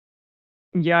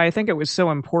Yeah, I think it was so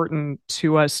important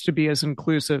to us to be as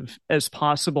inclusive as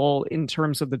possible in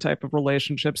terms of the type of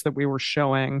relationships that we were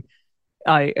showing.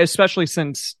 Especially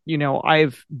since,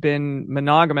 I've been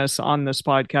monogamous on this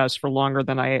podcast for longer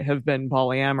than I have been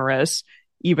polyamorous,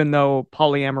 even though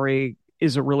polyamory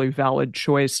is a really valid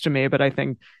choice to me. But I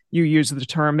think you use the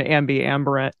term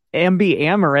ambiamorous,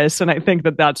 and I think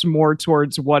that that's more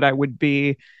towards what I would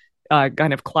be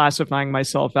kind of classifying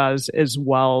myself as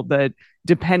well. That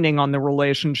depending on the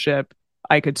relationship,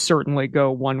 I could certainly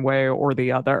go one way or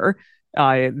the other.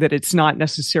 That it's not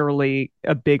necessarily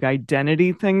a big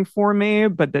identity thing for me,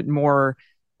 but that more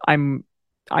I'm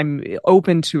I'm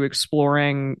open to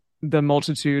exploring the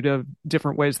multitude of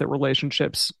different ways that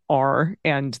relationships are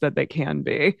and that they can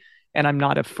be. And I'm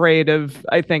not afraid of,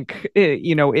 I think,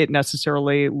 it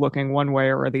necessarily looking one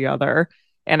way or the other.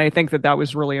 And I think that that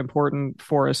was really important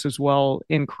for us as well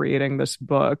in creating this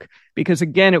book, because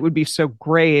again, it would be so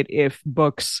great if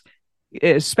books,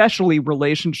 especially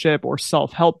relationship or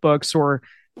self-help books or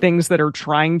things that are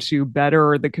trying to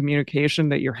better the communication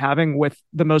that you're having with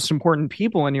the most important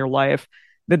people in your life,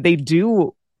 that they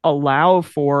do allow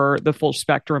for the full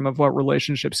spectrum of what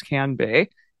relationships can be.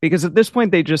 Because at this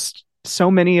point,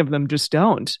 so many of them just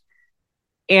don't.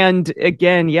 And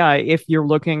again, yeah, if you're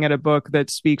looking at a book that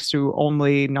speaks to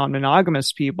only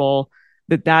non-monogamous people,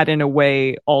 that in a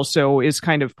way also is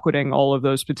kind of putting all of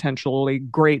those potentially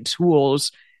great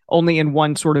tools only in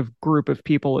one sort of group of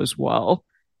people as well.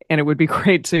 And it would be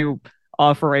great to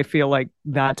offer, I feel like,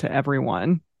 that to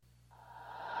everyone.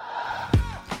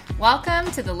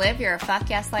 Welcome to the Live Your Fuck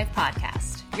Yes Life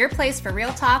podcast, your place for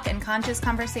real talk and conscious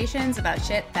conversations about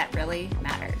shit that really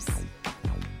matters.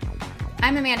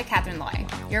 I'm Amanda Catherine Loy,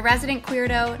 your resident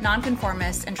queerdo,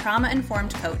 nonconformist, and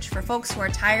trauma-informed coach for folks who are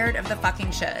tired of the fucking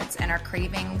shoulds and are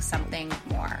craving something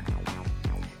more.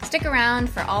 Stick around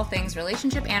for all things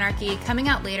relationship anarchy, coming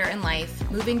out later in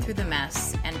life, moving through the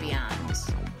mess, and beyond.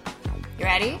 You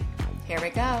ready? Here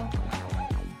we go.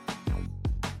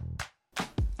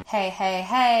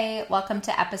 Hey. Welcome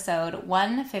to episode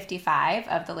 155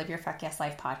 of the Live Your Fuck Yes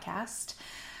Life podcast.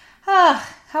 How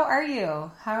are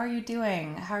you? How are you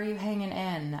doing? How are you hanging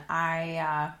in?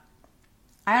 I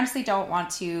honestly don't want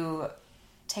to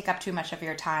take up too much of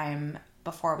your time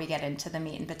before we get into the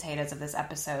meat and potatoes of this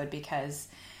episode, because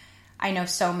I know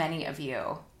so many of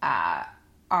you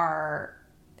are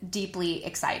deeply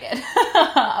excited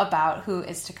about who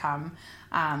is to come.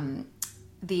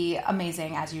 The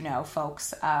amazing, as you know,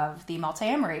 folks of the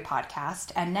Multiamory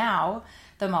podcast, and now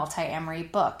the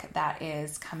Multiamory book that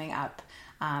is coming up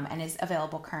and is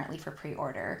available currently for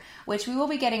pre-order, which we will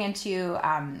be getting into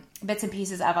bits and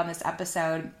pieces of on this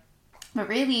episode. But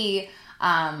really,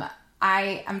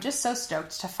 I am just so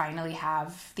stoked to finally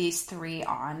have these three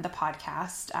on the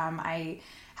podcast. I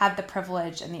had the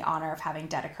privilege and the honor of having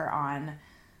Dedeker on,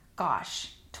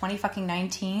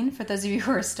 2019, for those of you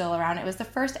who are still around. It was the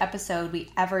first episode we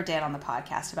ever did on the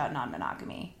podcast about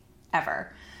non-monogamy,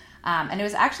 ever. And it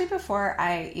was actually before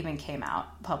I even came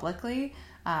out publicly.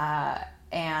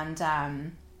 And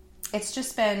it's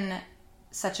just been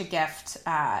such a gift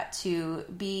to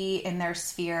be in their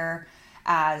sphere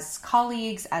as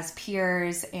colleagues, as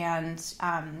peers, and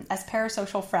as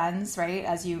parasocial friends, right?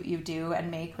 As you do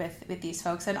and make with these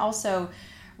folks. And also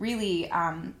really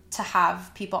to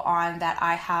have people on that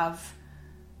I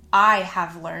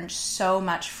have learned so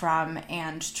much from,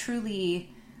 and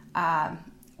truly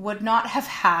would not have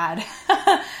had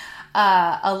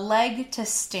a leg to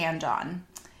stand on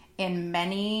in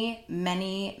many,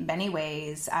 many, many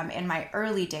ways in my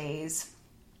early days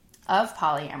of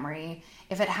polyamory,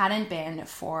 if it hadn't been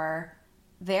for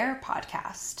their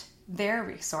podcast, their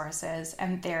resources,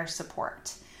 and their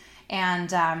support.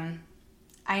 And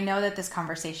I know that this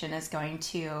conversation is going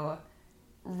to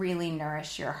really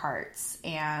nourish your hearts,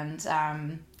 and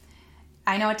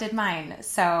I know it did mine.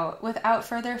 So without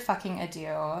further fucking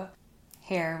ado,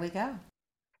 here we go.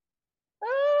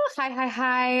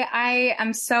 Hi. I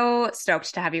am so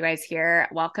stoked to have you guys here.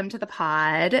 Welcome to the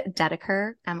pod,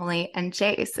 Dedeker, Emily, and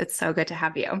Jase. It's so good to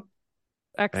have you.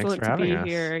 Excellent to be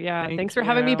here. Yeah. Thanks for you.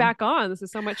 having me back on. This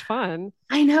is so much fun.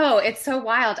 I know. It's so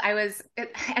wild.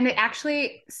 And it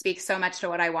actually speaks so much to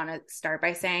what I want to start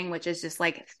by saying, which is just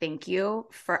like, thank you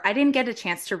I didn't get a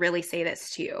chance to really say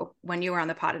this to you when you were on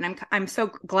the pod. And I'm so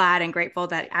glad and grateful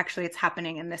that actually it's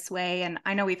happening in this way. And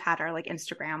I know we've had our like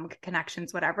Instagram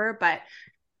connections, whatever, but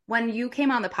when you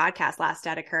came on the podcast last,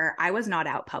 Dedeker, I was not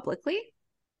out publicly.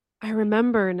 I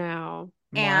remember now.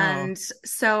 And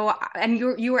so, and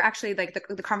you were actually like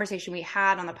the conversation we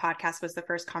had on the podcast was the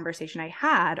first conversation I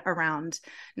had around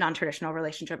non-traditional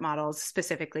relationship models,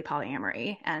 specifically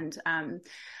polyamory. And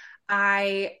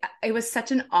it was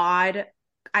such an odd,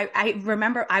 I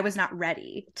remember I was not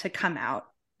ready to come out,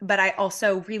 but I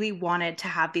also really wanted to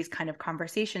have these kind of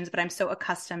conversations, but I'm so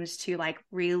accustomed to like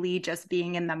really just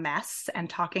being in the mess and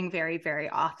talking very, very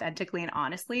authentically and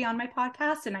honestly on my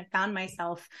podcast. And I found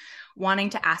myself wanting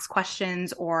to ask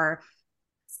questions or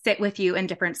sit with you in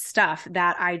different stuff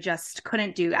that I just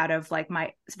couldn't do out of like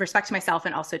my respect to myself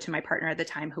and also to my partner at the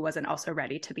time, who wasn't also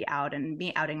ready to be out, and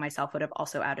me outing myself would have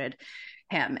also outed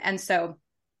him. And so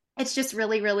it's just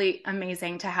really, really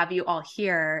amazing to have you all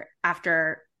here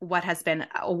after what has been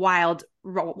a wild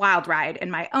ride in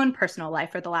my own personal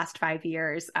life for the last 5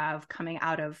 years of coming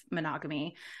out of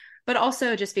monogamy, but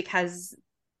also just because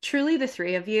truly the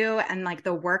three of you and like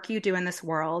the work you do in this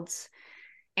world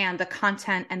and the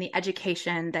content and the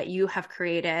education that you have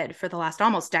created for the last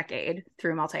almost decade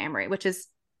through Multiamory, which is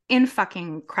in fucking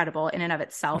incredible in and of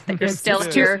itself, that you're still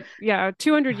here.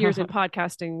 200 years in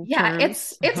podcasting. Yeah,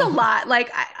 terms. It's a lot. Like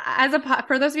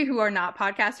for those of you who are not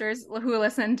podcasters who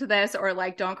listen to this or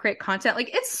like don't create content,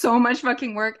 like it's so much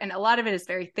fucking work, and a lot of it is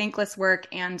very thankless work.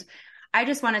 And I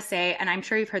just want to say, and I'm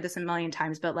sure you've heard this a million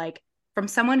times, but like from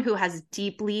someone who has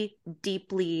deeply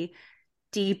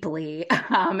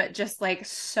just like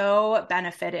so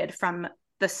benefited from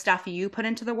the stuff you put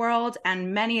into the world,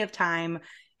 and many of time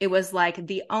it was like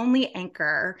the only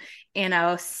anchor in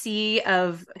a sea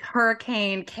of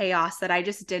hurricane chaos that I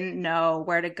just didn't know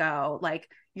where to go. Like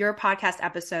your podcast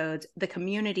episodes, the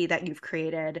community that you've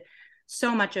created,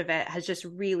 so much of it has just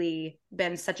really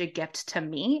been such a gift to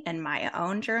me in my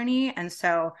own journey. And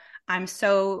so I'm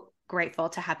so grateful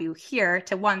to have you here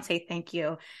to, one, say thank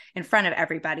you in front of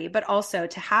everybody, but also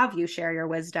to have you share your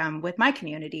wisdom with my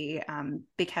community,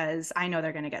 because I know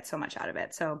they're going to get so much out of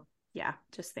it. So yeah,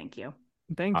 just thank you.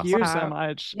 Thank you so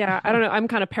much. Yeah, I don't know. I'm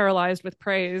kind of paralyzed with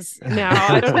praise now.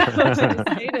 I don't know what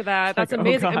to say to that. That's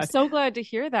amazing. I'm so glad to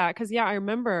hear that, because I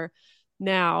remember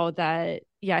now that,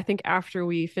 I think after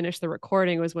we finished the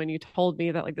recording was when you told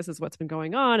me that like this is what's been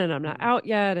going on and I'm not out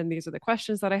yet and these are the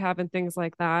questions that I have and things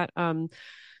like that.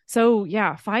 So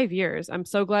 5 years. I'm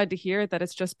so glad to hear that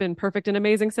it's just been perfect and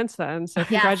amazing since then. So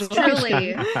congratulations.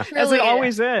 Truly, as it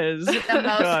always is. The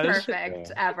most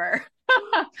perfect ever.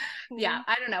 Yeah,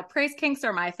 I don't know. Praise kinks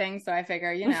are my thing, so I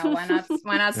figure, why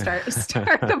not start the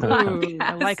podcast?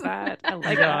 I like that. I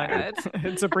like that.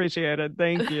 It's appreciated.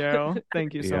 Thank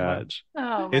you so much.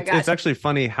 Oh my gosh. It's actually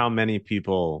funny how many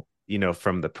people,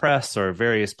 from the press or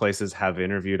various places have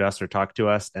interviewed us or talked to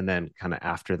us, and then kind of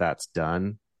after that's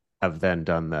done, have then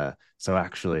done so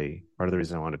actually part of the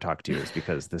reason I want to talk to you is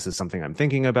because this is something I'm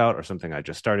thinking about or something I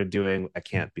just started doing. I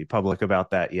can't be public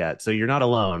about that yet. So you're not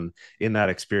alone in that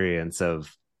experience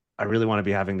of, I really want to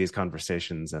be having these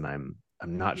conversations and I'm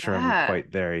not sure I'm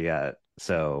quite there yet.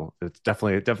 So it's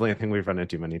definitely a thing we've run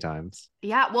into many times.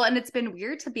 Yeah. Well, and it's been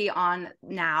weird to be on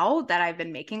now that I've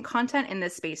been making content in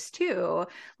this space too.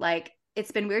 Like,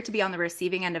 it's been weird to be on the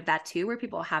receiving end of that too, where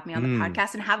people have me on the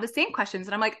podcast and have the same questions.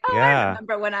 And I'm like, I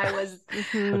remember when I was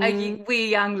a wee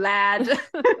young lad.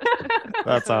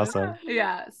 That's awesome.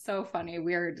 Yeah. So funny.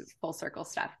 Weird full circle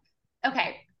stuff.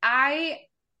 Okay.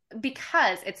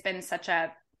 Because it's been such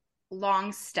a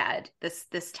long stead, this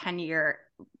 10-year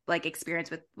like experience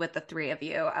with the three of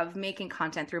you of making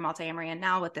content through Multiamory, and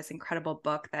now with this incredible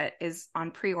book that is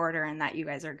on pre-order and that you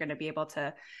guys are going to be able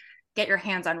to get your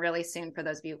hands on really soon for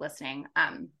those of you listening.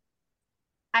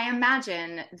 I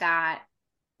imagine that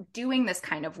doing this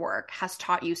kind of work has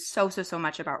taught you so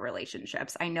much about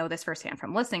relationships. I know this firsthand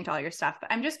from listening to all your stuff, but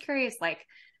I'm just curious, like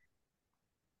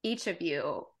each of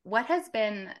you, what has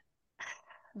been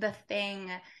the thing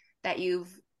that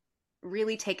you've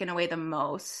really taken away the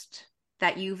most,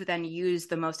 that you've then used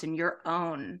the most in your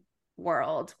own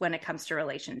world when it comes to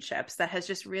relationships, that has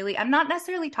just really, I'm not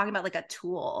necessarily talking about like a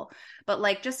tool, but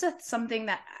like just something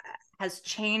that has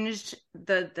changed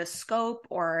the scope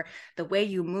or the way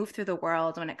you move through the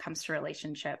world when it comes to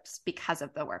relationships because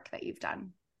of the work that you've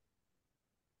done?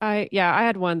 I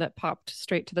had one that popped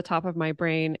straight to the top of my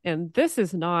brain, and this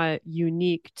is not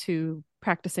unique to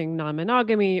practicing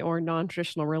non-monogamy or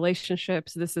non-traditional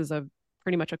relationships. This is a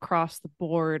pretty much across the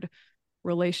board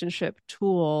relationship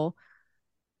tool.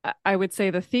 I would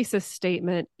say the thesis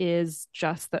statement is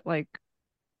just that like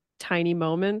tiny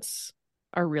moments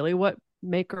are really what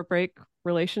make or break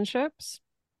relationships.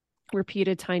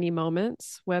 Repeated tiny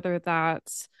moments, whether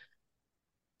that's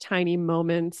tiny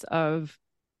moments of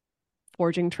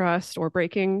forging trust or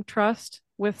breaking trust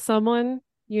with someone,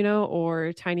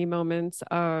 or tiny moments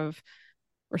of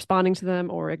responding to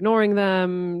them or ignoring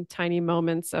them, tiny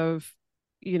moments of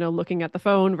looking at the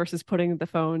phone versus putting the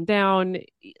phone down.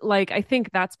 Like, I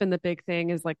think that's been the big thing,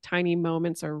 is like tiny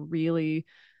moments are really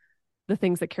the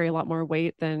things that carry a lot more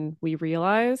weight than we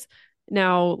realize.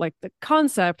 Now, like the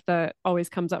concept that always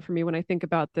comes up for me when I think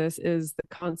about this is the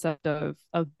concept of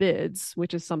bids,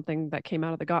 which is something that came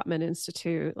out of the Gottman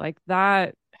Institute. Like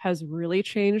that has really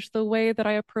changed the way that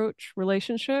I approach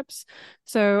relationships.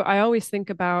 So I always think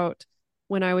about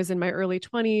when I was in my early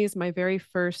 20s, my very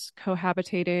first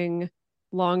cohabitating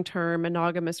long-term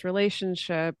monogamous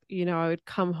relationship, I would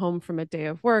come home from a day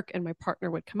of work and my partner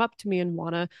would come up to me and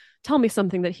want to tell me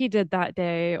something that he did that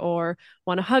day, or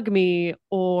want to hug me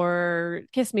or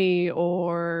kiss me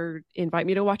or invite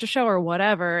me to watch a show or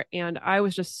whatever. And I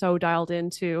was just so dialed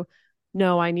into,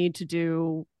 no, I need to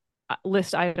do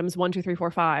list items 1, 2, 3,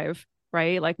 4, 5.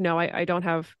 Right? Like, no, I don't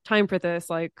have time for this.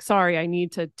 Like, sorry, I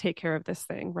need to take care of this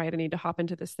thing, right? I need to hop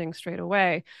into this thing straight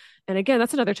away. And again,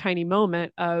 that's another tiny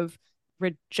moment of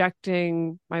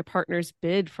rejecting my partner's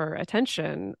bid for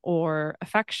attention or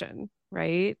affection,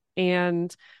 right?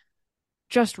 And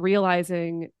just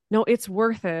realizing, no, it's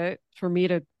worth it for me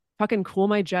to fucking cool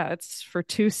my jets for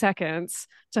 2 seconds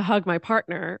to hug my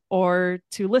partner, or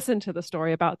to listen to the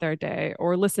story about their day,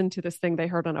 or listen to this thing they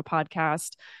heard on a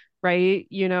podcast, right?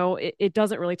 It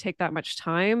doesn't really take that much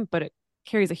time, but it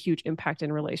carries a huge impact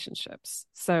in relationships.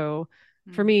 So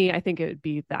for me, I think it would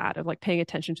be that of like paying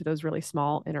attention to those really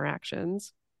small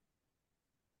interactions.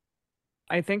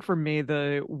 I think for me,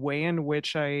 the way in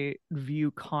which I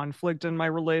view conflict in my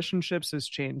relationships has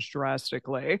changed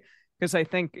drastically. Because I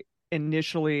think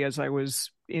initially, as I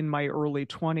was in my early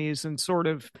 20s and sort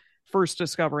of first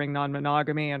discovering non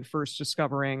monogamy and first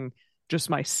discovering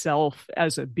just myself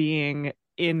as a being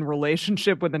in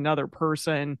relationship with another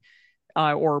person,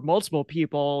 or multiple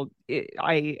people,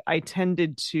 I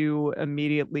tended to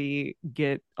immediately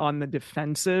get on the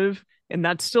defensive. And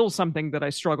that's still something that I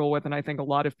struggle with. And I think a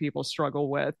lot of people struggle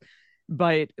with.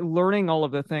 But learning all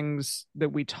of the things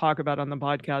that we talk about on the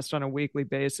podcast on a weekly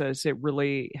basis, it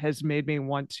really has made me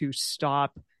want to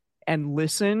stop and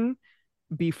listen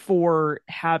before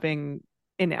having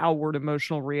an outward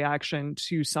emotional reaction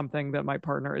to something that my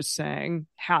partner is saying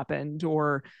happened,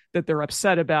 or that they're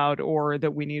upset about, or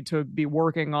that we need to be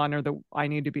working on, or that I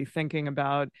need to be thinking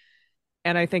about.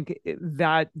 And I think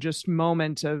that just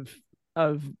moment of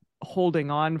holding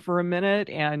on for a minute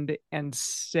and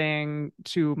saying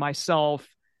to myself,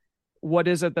 what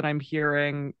is it that I'm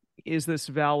hearing? Is this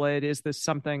valid? Is this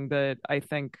something that I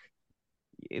think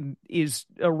is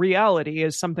a reality?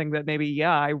 Is something that maybe,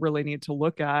 yeah, I really need to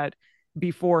look at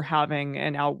before having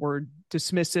an outward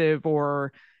dismissive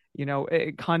or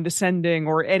condescending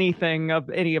or anything of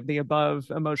any of the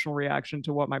above emotional reaction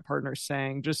to what my partner's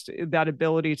saying. Just that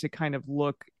ability to kind of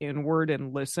look inward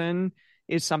and listen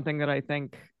is something that I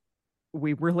think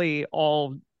we really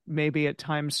all maybe at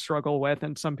times struggle with,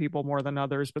 and some people more than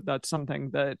others, but that's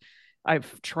something that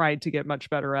I've tried to get much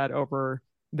better at over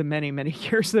the many, many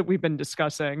years that we've been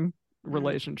discussing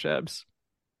relationships.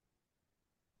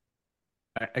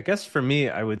 I guess for me,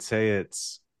 I would say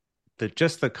it's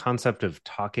just the concept of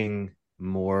talking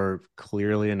more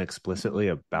clearly and explicitly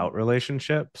about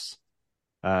relationships.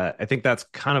 I think that's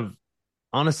kind of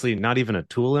honestly not even a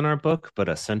tool in our book, but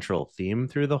a central theme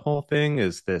through the whole thing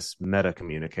is this meta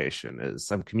communication. Is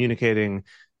I'm communicating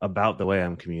about the way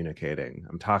I'm communicating.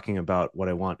 I'm talking about what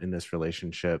I want in this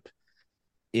relationship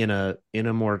in a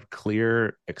more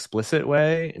clear, explicit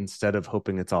way, instead of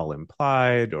hoping it's all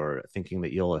implied or thinking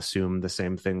that you'll assume the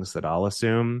same things that I'll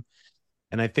assume.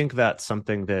 And I think that's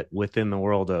something that within the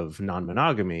world of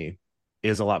non-monogamy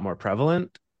is a lot more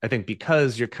prevalent. I think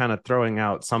because you're kind of throwing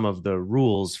out some of the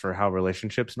rules for how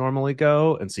relationships normally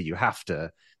go. And so you have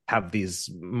to have these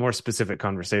more specific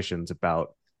conversations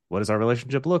about, what does our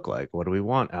relationship look like? What do we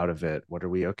want out of it? What are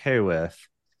we okay with?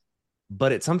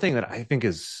 But it's something that I think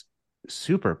is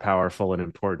super powerful and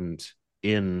important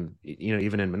in,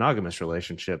 even in monogamous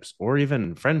relationships, or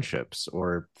even friendships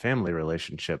or family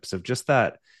relationships, of just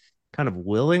that kind of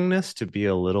willingness to be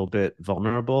a little bit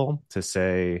vulnerable, to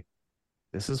say,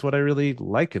 this is what I really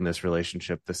like in this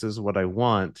relationship. This is what I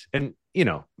want. And,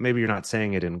 maybe you're not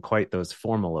saying it in quite those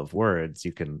formal of words.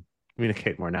 You can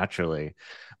communicate more naturally.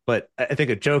 But I think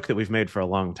a joke that we've made for a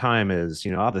long time is,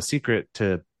 the secret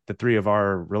to the three of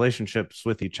our relationships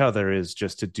with each other is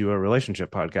just to do a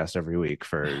relationship podcast every week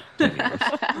for 10 years.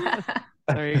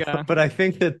 There you go. But I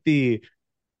think that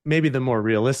maybe the more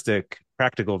realistic,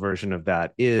 practical version of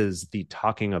that is the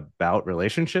talking about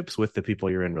relationships with the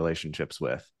people you're in relationships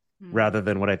with, rather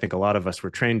than what I think a lot of us were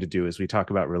trained to do, is we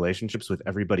talk about relationships with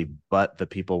everybody but the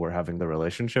people we're having the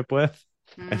relationship with.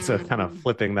 And so kind of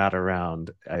flipping that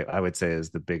around, I would say, is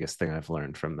the biggest thing I've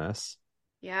learned from this.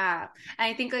 Yeah.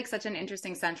 And I think like such an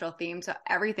interesting central theme to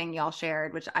everything y'all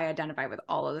shared, which I identify with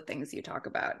all of the things you talked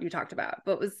about,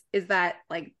 but is that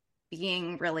like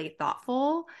being really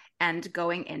thoughtful and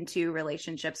going into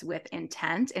relationships with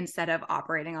intent instead of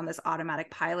operating on this automatic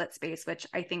pilot space, which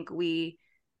I think we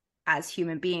as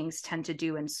human beings tend to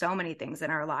do in so many things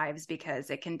in our lives because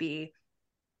it can be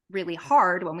really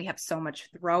hard when we have so much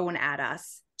thrown at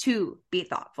us to be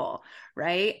thoughtful,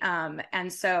 right?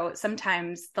 And so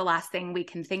sometimes the last thing we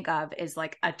can think of is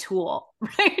like a tool,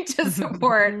 right, to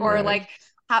support or Right. like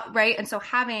right. And so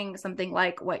having something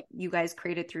like what you guys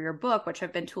created through your book, which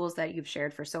have been tools that you've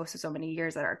shared for so many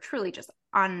years that are truly just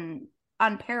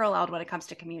unparalleled when it comes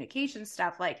to communication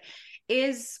stuff, like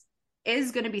is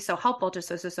going to be so helpful to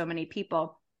so many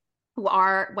people who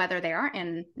are, whether they are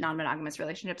in non-monogamous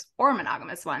relationships or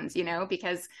monogamous ones, you know,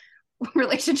 because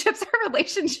relationships are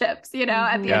relationships, you know,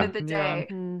 at the end of the day.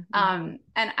 And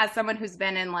as someone who's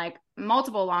been in like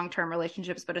multiple long-term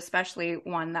relationships, but especially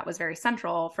one that was very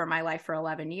central for my life for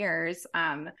 11 years,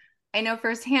 I know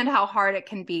firsthand how hard it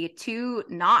can be to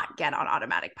not get on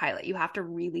automatic pilot. You have to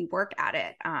really work at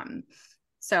it.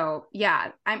 So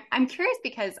yeah, I'm curious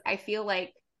because I feel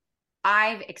like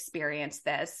I've experienced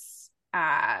this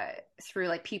through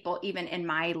like people even in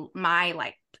my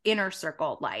like inner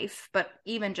circle life, but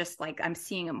even just like I'm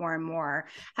seeing it more and more.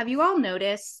 Have you all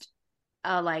noticed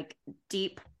a like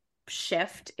deep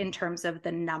shift in terms of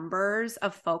the numbers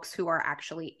of folks who are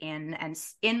actually in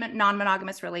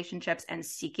non-monogamous relationships and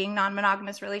seeking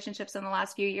non-monogamous relationships in the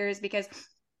last few years? Because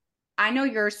I know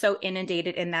you're so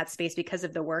inundated in that space because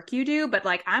of the work you do, but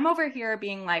like I'm over here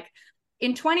being like,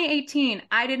 in 2018,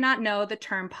 I did not know the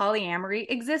term polyamory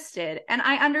existed. And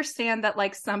I understand that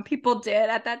like some people did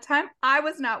at that time. I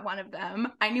was not one of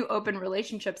them. I knew open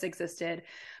relationships existed,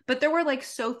 but there were like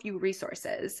so few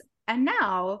resources. And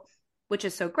now, which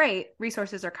is so great,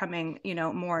 resources are coming, you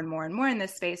know, more and more and more in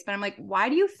this space. But I'm like, why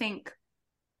do you think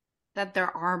that there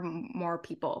are more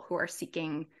people who are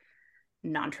seeking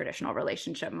non-traditional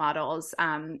relationship models?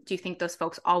 Do you think those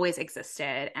folks always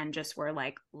existed and just were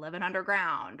like living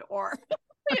underground, or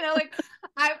you know, like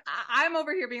I'm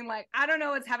over here being like, I don't know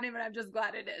what's happening, but I'm just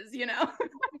glad it is, you know?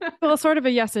 Well, sort of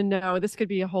a yes and no. This could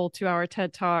be a whole 2 hour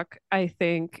TED talk, I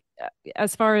think.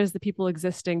 As far as the people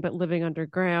existing but living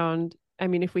underground, I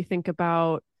mean, if we think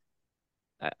about,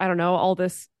 I don't know, all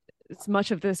this, it's much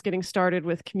of this getting started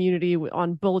with community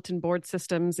on bulletin board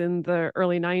systems in the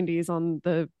early 90s on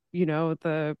the, you know,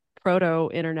 the proto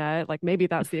internet, like maybe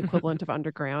that's the equivalent of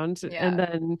underground. Yeah. And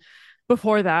then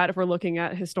before that, if we're looking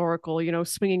at historical, you know,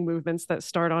 swinging movements that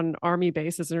start on army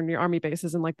bases or near army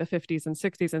bases in like the 50s and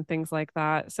 60s and things like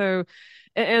that. So,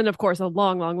 and of course, a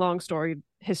long story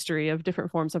history of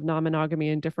different forms of non-monogamy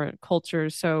in different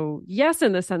cultures. So yes,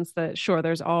 in the sense that sure,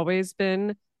 there's always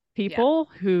been people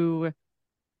who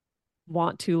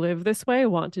want to live this way,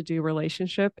 want to do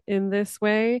relationship in this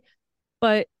way.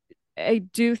 But I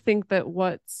do think that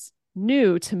what's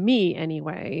new to me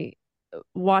anyway,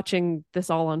 watching this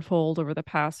all unfold over the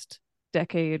past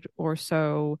decade or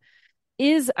so,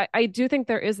 is I do think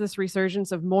there is this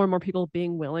resurgence of more and more people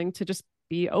being willing to just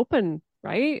be open,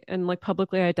 right? And like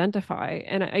publicly identify.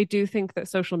 And I do think that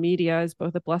social media is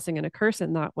both a blessing and a curse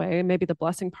in that way. And maybe the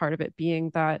blessing part of it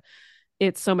being that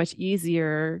it's so much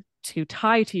easier to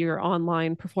tie to your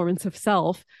online performance of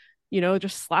self, you know,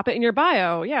 just slap it in your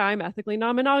bio. Yeah, I'm ethically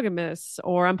non-monogamous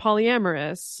or I'm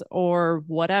polyamorous or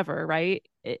whatever, right?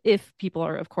 If people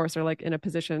are, of course, are like in a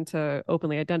position to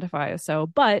openly identify as so,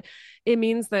 but it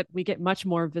means that we get much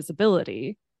more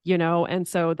visibility, you know, and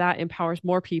so that empowers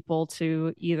more people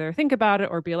to either think about it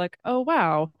or be like, oh,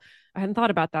 wow, I hadn't thought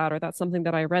about that, or that's something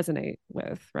that I resonate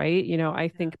with, right? You know, I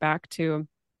think back to,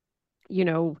 you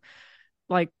know,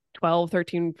 like 12,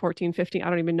 13, 14, 15, I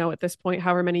don't even know at this point,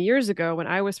 however many years ago when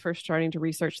I was first starting to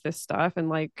research this stuff. And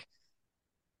like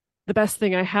the best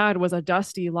thing I had was a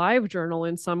dusty live journal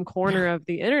in some corner of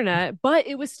the internet, but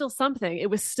it was still something. It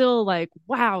was still like,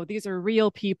 wow, these are real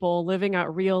people living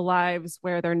out real lives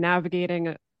where they're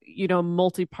navigating, you know,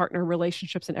 multi-partner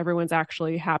relationships and everyone's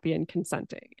actually happy and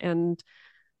consenting. And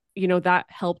you know, that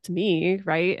helped me,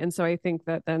 right? And so I think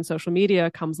that then social media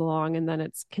comes along and then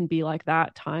it's can be like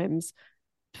that times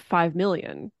 5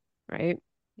 million, right?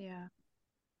 Yeah.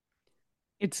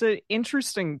 It's an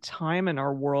interesting time in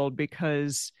our world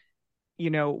because, you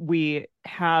know, we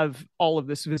have all of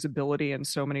this visibility in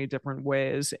so many different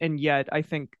ways. And yet I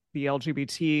think the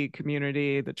LGBT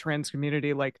community, the trans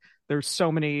community, like there's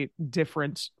so many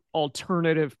different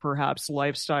alternative, perhaps,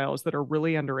 lifestyles that are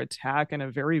really under attack in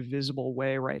a very visible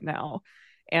way right now.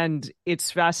 And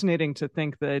it's fascinating to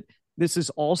think that this is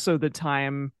also the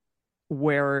time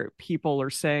where people are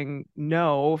saying,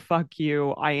 no, fuck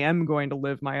you. I am going to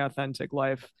live my authentic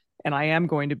life and I am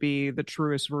going to be the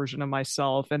truest version of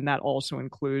myself. And that also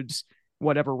includes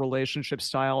whatever relationship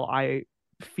style I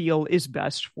feel is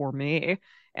best for me.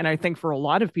 And I think for a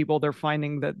lot of people, they're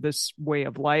finding that this way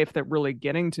of life, that really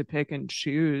getting to pick and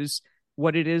choose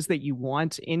what it is that you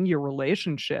want in your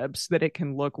relationships, that it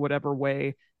can look whatever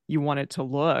way you want it to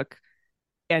look,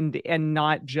 and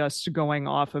not just going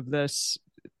off of this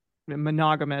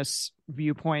monogamous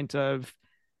viewpoint of,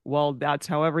 well, that's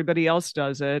how everybody else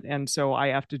does it, and so I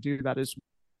have to do that as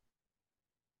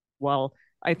well.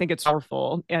 I think it's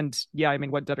powerful. And yeah, I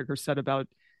mean, what Dedeker said about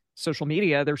social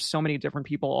media, there's so many different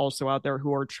people also out there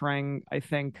who are trying, I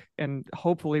think, and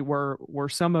hopefully we're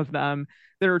some of them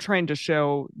that are trying to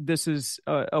show this is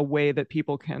a way that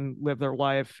people can live their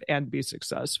life and be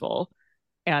successful.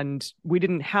 And we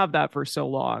didn't have that for so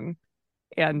long.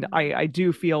 And I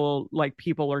do feel like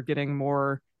people are getting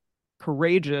more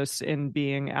courageous in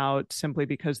being out simply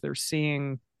because they're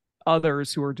seeing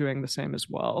others who are doing the same as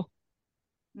well.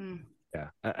 Yeah,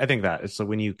 I think that so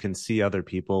when you can see other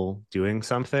people doing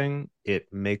something, it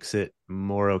makes it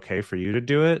more okay for you to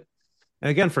do it. And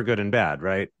again, for good and bad,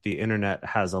 right? The internet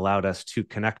has allowed us to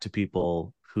connect to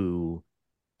people who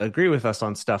agree with us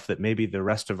on stuff that maybe the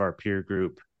rest of our peer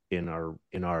group in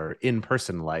our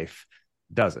in-person life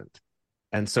doesn't.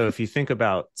 And so if you think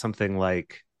about something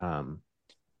like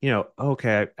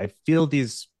okay, I feel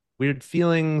these weird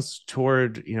feelings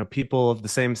toward, people of the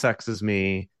same sex as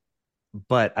me,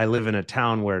 but I live in a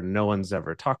town where no one's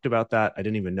ever talked about that. I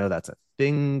didn't even know that's a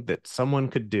thing that someone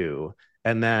could do.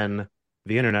 And then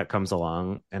the internet comes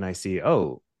along and I see,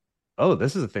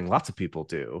 this is a thing lots of people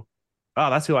do. Oh,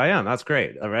 that's who I am. That's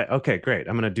great. All right. Okay, great.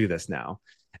 I'm going to do this now.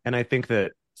 And I think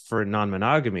that for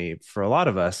non-monogamy, for a lot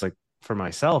of us, like for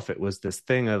myself, it was this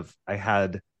thing of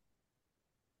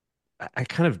I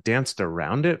kind of danced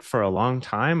around it for a long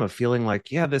time of feeling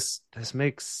like, yeah, this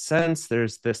makes sense.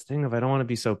 There's this thing of I don't want to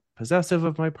be so possessive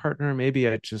of my partner. Maybe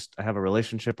I have a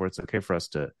relationship where it's okay for us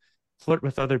to flirt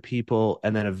with other people.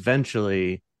 And then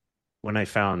eventually when I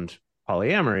found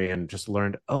polyamory and just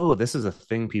learned, oh, this is a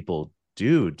thing people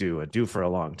do for a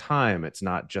long time. It's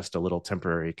not just a little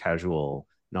temporary, casual,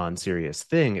 non-serious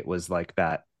thing. It was like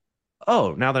that,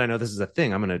 oh, now that I know this is a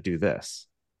thing, I'm going to do this.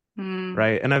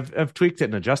 Right. And I've tweaked it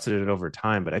and adjusted it over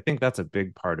time, but I think that's a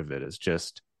big part of it is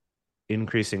just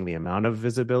increasing the amount of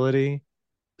visibility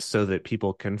so that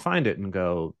people can find it and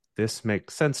go, this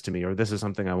makes sense to me, or this is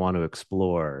something I want to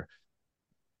explore.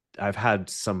 I've had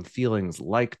some feelings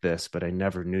like this, but I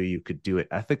never knew you could do it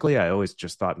ethically. I always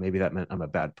just thought maybe that meant I'm a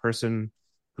bad person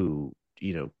who,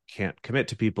 can't commit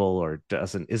to people or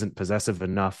isn't possessive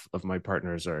enough of my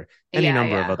partners or any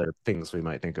number of other things we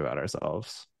might think about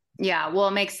ourselves. Yeah, well,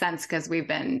 it makes sense because we've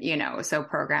been, so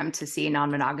programmed to see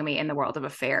non-monogamy in the world of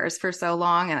affairs for so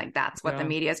long. And like, that's what the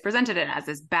media has presented it as,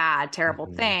 this bad, terrible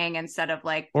thing, instead of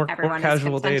like everyone or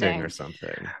casual is consenting. Dating or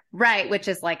something. Right. Which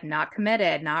is like not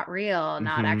committed, not real,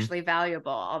 not actually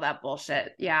valuable, all that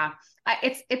bullshit. Yeah.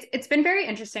 It's been very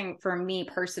interesting for me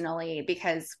personally,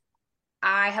 because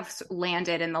I have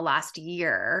landed in the last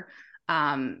year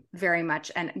very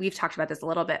much, and we've talked about this a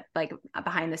little bit like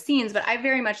behind the scenes, but I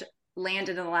very much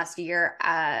landed in the last year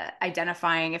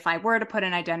identifying, if I were to put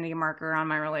an identity marker on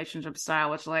my relationship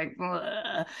style, which like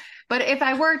ugh. But if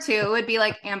I were to, it would be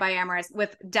like ambiamorous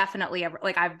with definitely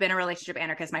like I've been a relationship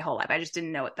anarchist my whole life. I just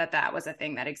didn't know that was a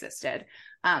thing that existed.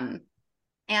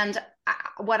 And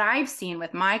what I've seen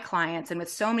with my clients and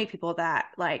with so many people that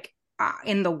like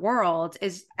in the world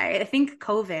is, I think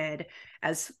COVID,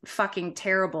 as fucking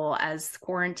terrible as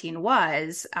quarantine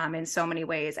was in so many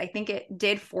ways, I think it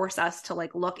did force us to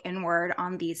like look inward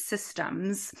on these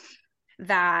systems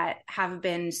that have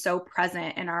been so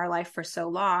present in our life for so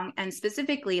long, and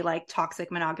specifically like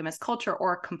toxic monogamous culture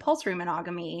or compulsory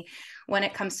monogamy when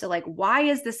it comes to like, why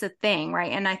is this a thing,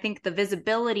 right? And I think the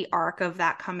visibility arc of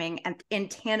that coming and in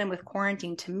tandem with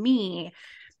quarantine to me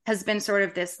has been sort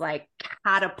of this like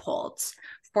catapult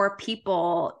for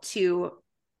people to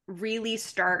really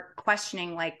start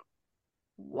questioning like,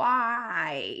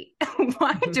 why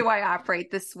do I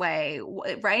operate this way,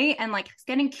 right? And like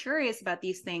getting curious about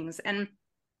these things. And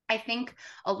I think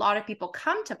a lot of people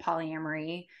come to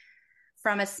polyamory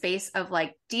from a space of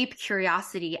like deep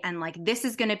curiosity and like, this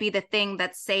is going to be the thing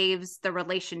that saves the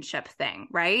relationship thing,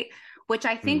 right? Which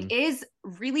I think is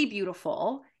really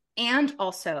beautiful, and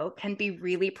also can be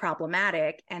really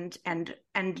problematic and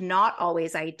not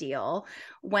always ideal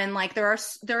when like there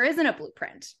isn't a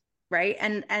blueprint, right?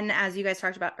 And as you guys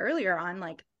talked about earlier on,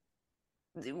 like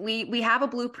we have a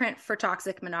blueprint for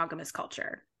toxic monogamous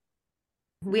culture.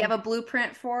 We have a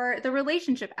blueprint for the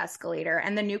relationship escalator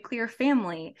and the nuclear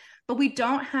family, but we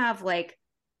don't have like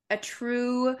a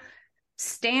true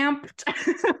stamped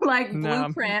like No.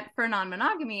 blueprint for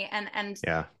non-monogamy.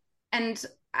 Yeah. And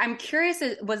I'm curious,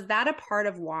 was that a part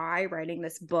of why writing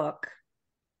this book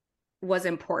was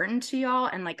important to y'all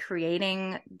and like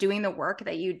doing the work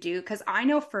that you do? Because I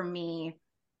know for me,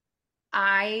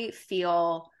 I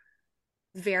feel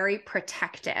very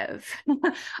protective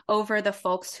over the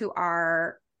folks who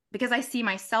are, because I see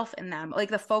myself in them, like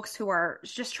the folks who are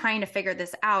just trying to figure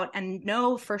this out and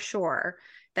know for sure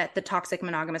that the toxic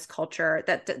monogamous culture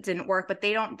that didn't work, but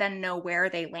they don't then know where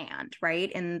they land,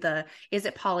 right? Is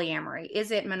it polyamory?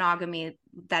 Is it monogamy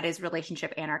that is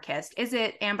relationship anarchist? Is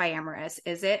it ambiamorous?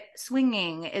 Is it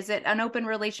swinging? Is it an open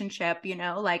relationship?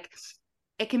 Like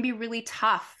it can be really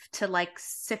tough to like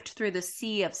sift through the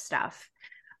sea of stuff.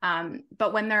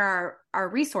 But when there are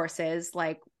resources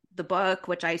like the book,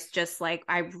 which I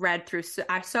read through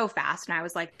so fast, and I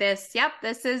was like, this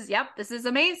is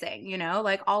amazing.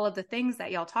 Like all of the things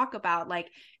that y'all talk about, like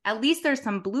at least there's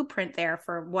some blueprint there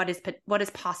for what is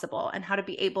possible and how to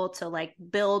be able to like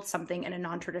build something in a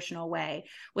non-traditional way.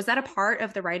 Was that a part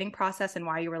of the writing process and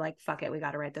why you were like, fuck it, we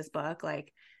got to write this book?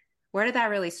 Like, where did that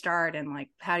really start? And like,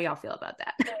 how do y'all feel about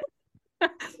that?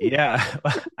 Yeah.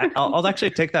 I'll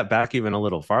actually take that back even a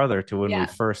little farther to when we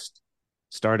first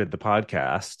started the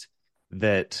podcast,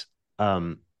 that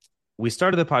we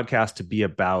started the podcast to be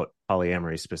about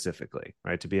polyamory specifically,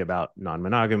 right? To be about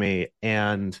non-monogamy.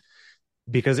 And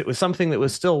because it was something that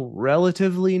was still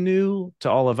relatively new to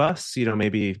all of us,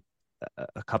 maybe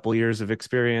a couple years of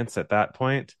experience at that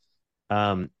point,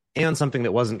 and something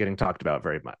that wasn't getting talked about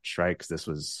very much, right? Because this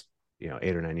was,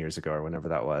 8 or 9 years ago or whenever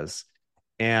that was.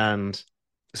 And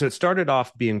so it started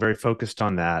off being very focused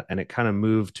on that, and it kind of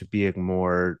moved to being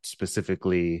more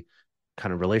specifically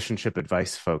kind of relationship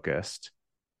advice focused.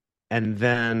 And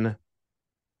then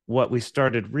what we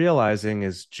started realizing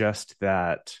is just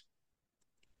that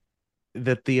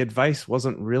the advice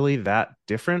wasn't really that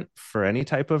different for any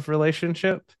type of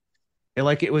relationship.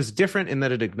 It was different in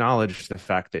that it acknowledged the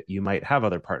fact that you might have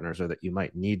other partners, or that you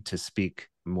might need to speak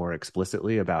more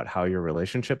explicitly about how your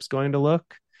relationship's going to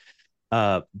look.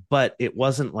 But it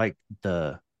wasn't like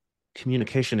the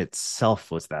communication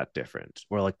itself was that different,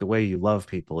 or like the way you love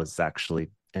people is actually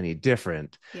any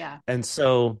different. Yeah. And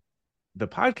so the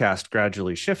podcast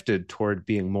gradually shifted toward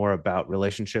being more about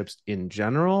relationships in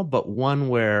general, but one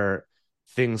where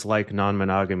things like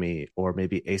non-monogamy or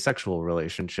maybe asexual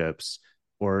relationships,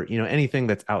 or anything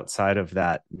that's outside of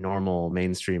that normal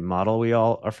mainstream model we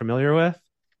all are familiar with,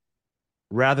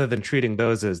 rather than treating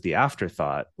those as the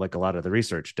afterthought, like a lot of the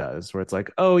research does, where it's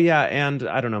like, oh yeah, and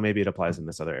I don't know, maybe it applies in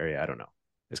this other area, I don't know.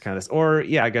 It's kind of this, or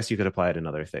yeah, I guess you could apply it in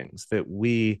other things. I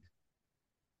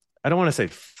don't want to say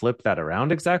flip that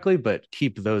around exactly, but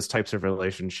keep those types of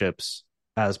relationships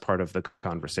as part of the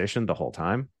conversation the whole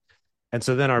time. And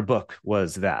so then our book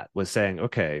was saying,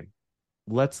 okay,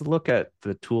 let's look at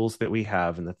the tools that we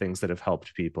have and the things that have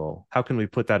helped people. How can we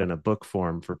put that in a book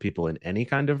form for people in any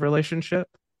kind of relationship?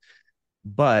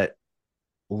 But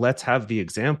let's have the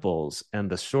examples and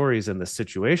the stories and the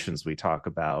situations we talk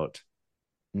about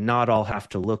not all have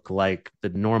to look like the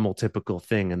normal typical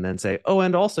thing and then say, oh,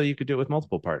 and also you could do it with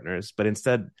multiple partners. But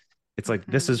instead, it's like,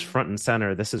 this is front and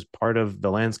center. This is part of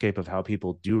the landscape of how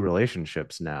people do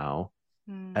relationships now.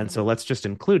 And so let's just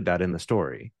include that in the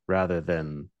story rather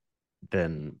than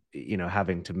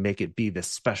having to make it be this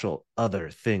special other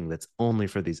thing that's only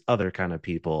for these other kind of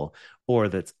people, or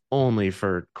that's only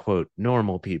for quote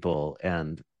normal people,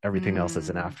 and everything else is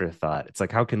an afterthought. It's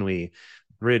like, how can we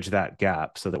bridge that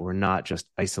gap so that we're not just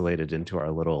isolated into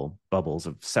our little bubbles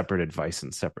of separate advice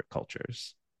and separate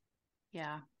cultures?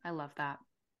 Yeah, I love that.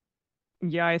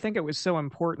 Yeah, I think it was so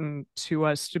important to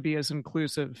us to be as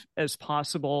inclusive as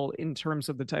possible in terms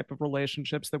of the type of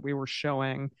relationships that we were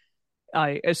showing.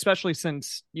 Especially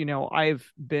since,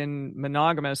 I've been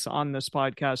monogamous on this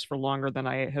podcast for longer than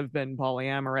I have been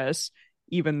polyamorous,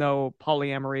 even though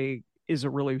polyamory is a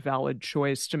really valid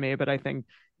choice to me. But I think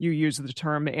you use the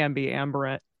term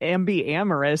ambiamorous,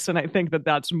 and I think that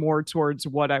that's more towards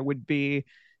what I would be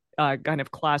kind of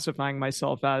classifying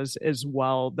myself as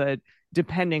well, that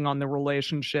depending on the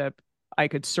relationship, I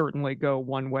could certainly go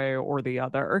one way or the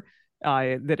other.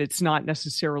 That it's not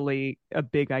necessarily a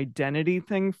big identity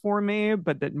thing for me,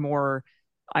 but that more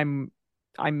I'm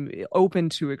open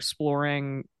to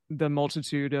exploring the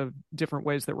multitude of different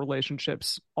ways that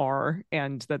relationships are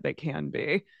and that they can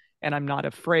be. And I'm not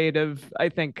afraid of, I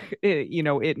think,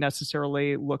 it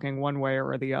necessarily looking one way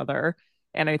or the other.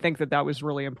 And I think that that was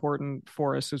really important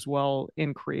for us as well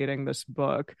in creating this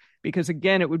book, because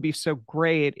again, it would be so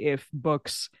great if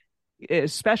books,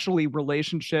 especially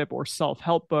relationship or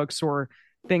self-help books or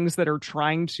things that are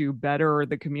trying to better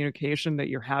the communication that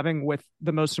you're having with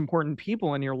the most important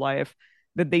people in your life,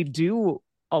 that they do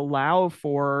allow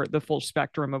for the full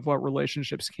spectrum of what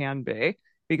relationships can be.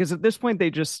 Because at this point,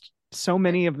 they just, so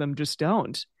many of them just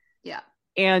don't. Yeah.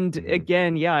 And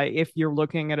again, yeah, if you're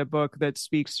looking at a book that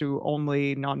speaks to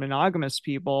only non-monogamous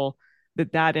people,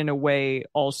 that in a way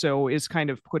also is kind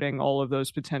of putting all of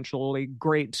those potentially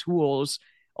great tools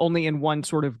only in one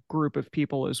sort of group of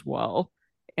people as well.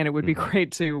 And it would be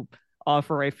great to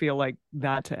offer, I feel like,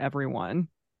 that to everyone.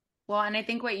 Well, and I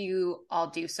think what you all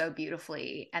do so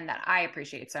beautifully and that I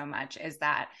appreciate so much is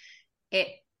that it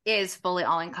is fully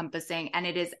all encompassing, and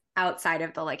it is outside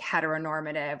of the like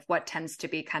heteronormative, what tends to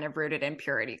be kind of rooted in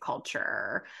purity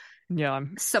culture. Yeah.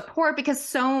 Support, because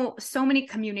so many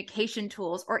communication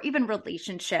tools or even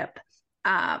relationship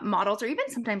models, or even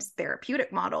sometimes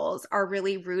therapeutic models, are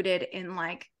really rooted in,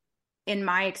 like, in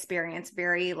my experience,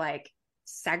 very like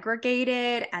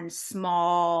segregated and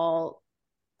small.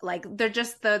 Like, they're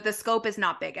just, the scope is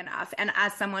not big enough. And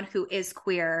as someone who is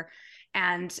queer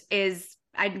and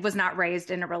I was not raised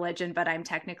in a religion, but I'm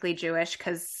technically Jewish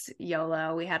because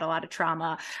YOLO, we had a lot of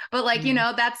trauma. But like,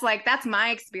 that's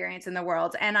my experience in the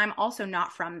world. And I'm also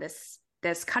not from this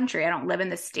country. I don't live in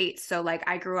the States. So like,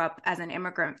 I grew up as an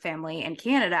immigrant family in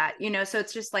Canada, so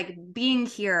it's just like being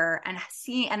here and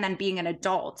seeing, and then being an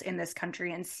adult in this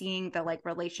country and seeing the like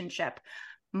relationship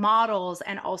models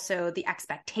and also the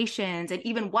expectations and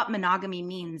even what monogamy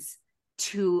means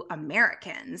to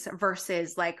Americans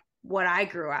versus like what I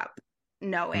grew up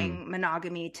knowing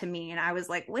monogamy to me. And I was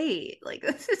like, wait, like,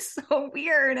 this is so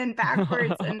weird and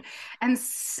backwards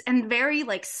and very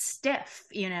like stiff,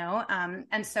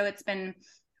 and so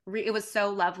it was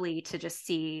so lovely to just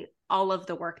see all of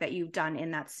the work that you've done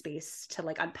in that space to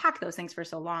like unpack those things for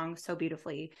so long, so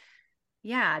beautifully.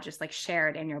 Yeah. Just like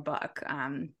shared in your book.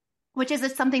 Which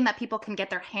is something that people can get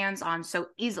their hands on so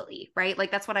easily, right? Like,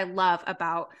 that's what I love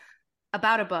about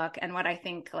a book, and what I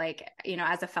think, like,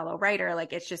 as a fellow writer,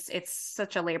 like, it's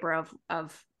such a labor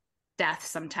of death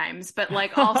sometimes, but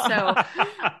like also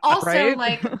Right?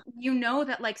 like,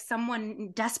 that like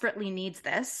someone desperately needs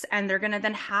this, and they're going to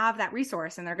then have that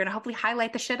resource, and they're going to hopefully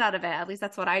highlight the shit out of it. At least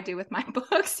that's what I do with my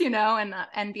books,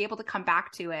 and be able to come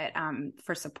back to it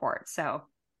for support. So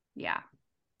yeah,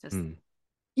 just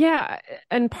Yeah.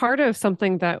 And part of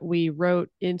something that we wrote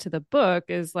into the book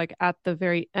is like at the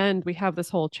very end, we have this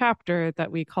whole chapter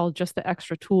that we call just the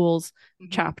extra tools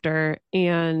chapter.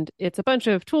 And it's a bunch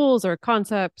of tools or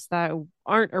concepts that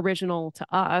aren't original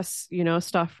to us,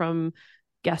 stuff from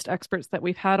guest experts that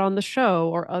we've had on the show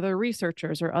or other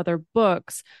researchers or other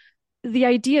books. The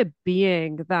idea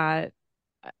being that,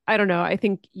 I don't know, I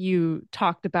think you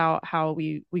talked about how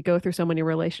we go through so many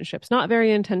relationships, not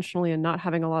very intentionally and not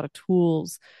having a lot of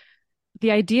tools.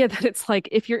 The idea that it's like,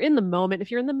 if you're in the moment,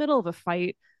 if you're in the middle of a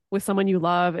fight with someone you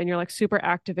love and you're like super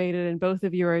activated and both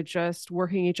of you are just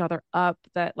working each other up,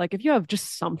 that like, if you have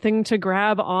just something to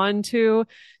grab onto,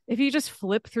 if you just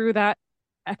flip through that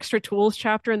extra tools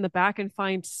chapter in the back and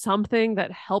find something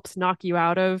that helps knock you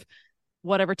out of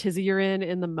whatever tizzy you're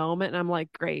in the moment. And I'm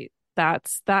like, great,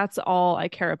 that's all I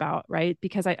care about, right?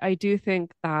 Because I do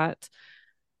think that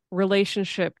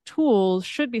relationship tools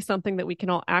should be something that we can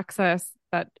all access,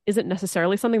 that isn't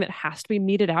necessarily something that has to be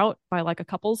meted out by like a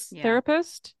couples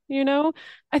therapist.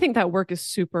 I think that work is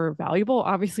super valuable.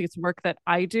 Obviously it's work that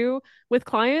I do with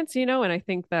clients, and I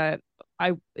think that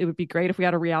it would be great if we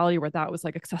had a reality where that was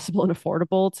like accessible and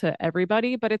affordable to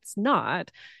everybody, but it's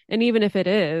not. And even if it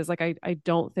is, like, I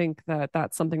don't think that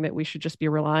that's something that we should just be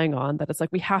relying on, that it's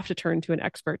like, we have to turn to an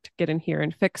expert to get in here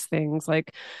and fix things.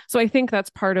 Like, so I think that's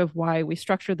part of why we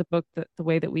structured the book the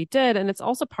way that we did. And it's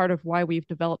also part of why we've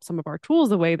developed some of our tools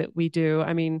the way that we do.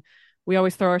 I mean, we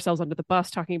always throw ourselves under the bus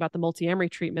talking about the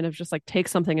Multiamory treatment of just like take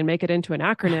something and make it into an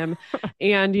acronym.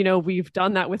 And, we've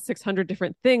done that with 600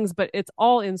 different things, but it's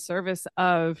all in service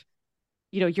of,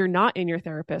 you're not in your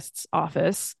therapist's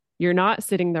office. You're not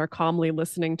sitting there calmly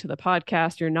listening to the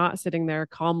podcast. You're not sitting there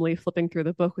calmly flipping through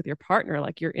the book with your partner.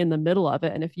 Like, you're in the middle of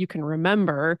it. And if you can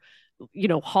remember,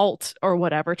 halt or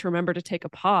whatever, to remember to take a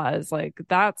pause, like,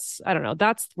 I don't know,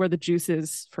 that's where the juice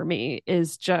is for me,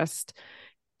 is just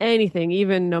anything,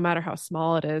 even no matter how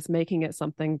small it is, making it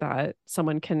something that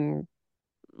someone can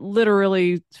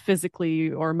literally,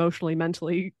 physically or emotionally,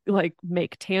 mentally, like,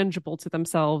 make tangible to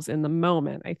themselves in the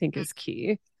moment, I think is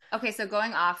key. Okay, so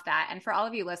going off that, and for all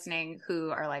of you listening who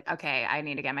are like, okay, I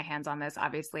need to get my hands on this,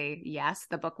 obviously, yes,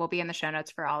 the book will be in the show notes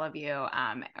for all of you.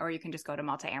 Or you can just go to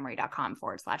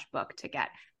multiamory.com/book to get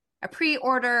a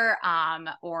pre-order,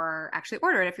 or actually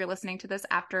order it if you're listening to this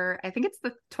after, I think it's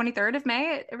the 23rd of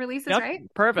May it releases, Yep, right?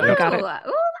 perfect. Ooh, Got it.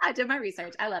 ooh, I did my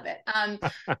research. I love it.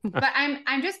 But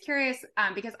I'm just curious,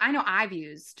 because I know I've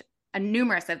used a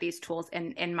numerous of these tools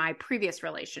in my previous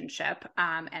relationship,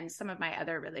 and some of my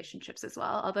other relationships as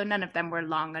well, although none of them were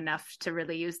long enough to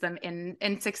really use them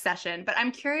in succession. But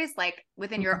I'm curious, like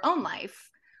within your own life,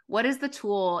 what is the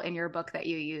tool in your book that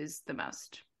you use the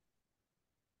most?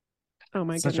 Oh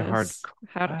my Such a hard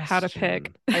goodness. How to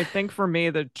pick. question. I think for me,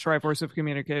 the Triforce of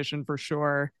communication for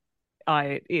sure.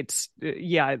 It's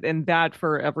yeah, and that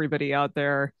for everybody out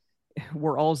there,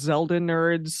 we're all Zelda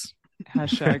nerds.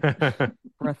 Hashtag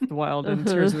Breath of the Wild and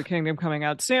Tears of the Kingdom coming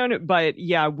out soon. But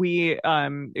yeah, we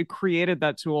created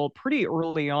that tool pretty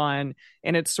early on,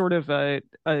 and it's sort of a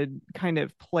kind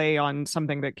of play on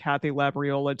something that Kathy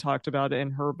Labriola talked about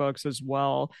in her books as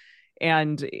well.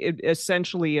 And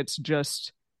essentially, it's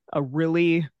just a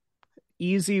really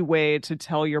easy way to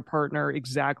tell your partner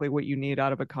exactly what you need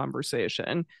out of a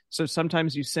conversation. So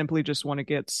sometimes you simply just want to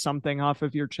get something off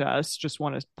of your chest, just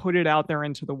want to put it out there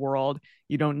into the world.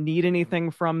 You don't need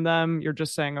anything from them. You're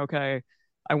just saying, okay,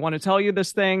 I want to tell you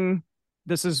this thing.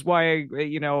 This is why,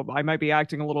 I might be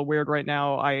acting a little weird right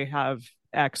now. I have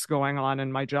X going on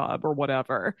in my job or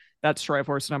whatever. That's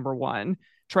Triforce number one.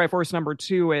 Triforce number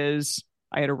two is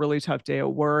I had a really tough day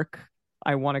at work.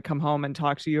 I want to come home and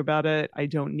talk to you about it. I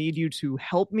don't need you to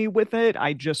help me with it.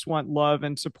 I just want love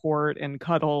and support and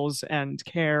cuddles and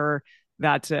care.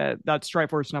 That's it. That's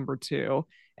Triforce number two.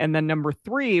 And then number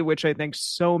three, which I think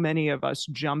so many of us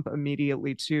jump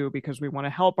immediately to because we want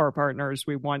to help our partners.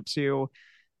 We want to,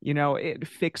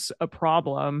 fix a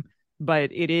problem.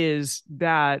 But it is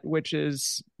that, which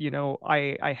is,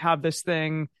 I have this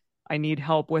thing. I need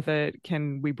help with it.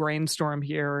 Can we brainstorm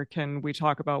here? Can we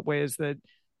talk about ways that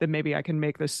maybe I can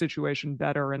make this situation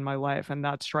better in my life? And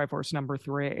that's Triforce number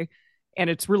three. And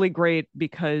it's really great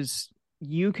because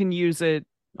you can use it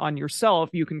on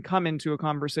yourself. You can come into a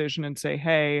conversation and say,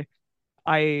 hey,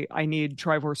 I need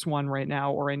Triforce one right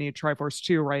now, or I need Triforce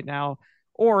two right now.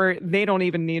 Or they don't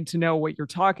even need to know what you're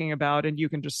talking about. And you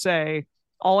can just say,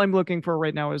 all I'm looking for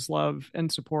right now is love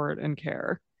and support and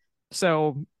care.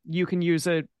 So you can use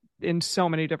it in so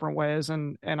many different ways.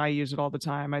 And I use it all the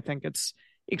time. I think it's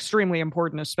extremely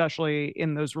important, especially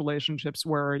in those relationships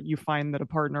where you find that a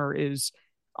partner is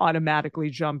automatically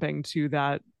jumping to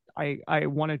that. I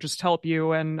want to just help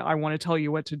you and I want to tell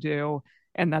you what to do.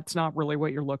 And that's not really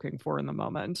what you're looking for in the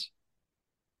moment.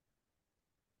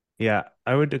 Yeah,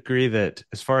 I would agree that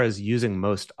as far as using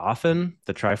most often,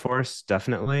 the Triforce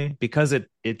definitely, because it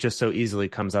just so easily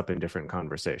comes up in different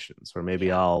conversations where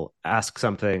maybe I'll ask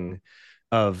something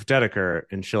of Dedeker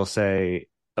and she'll say,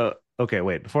 okay,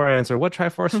 wait, before I answer, what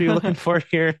Triforce are you looking for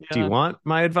here? Do you want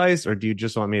my advice or do you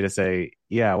just want me to say,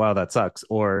 yeah, wow, that sucks,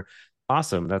 or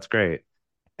awesome, that's great?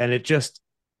 And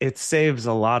it saves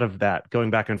a lot of that going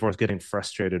back and forth, getting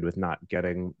frustrated with not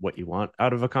getting what you want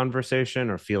out of a conversation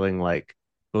or feeling like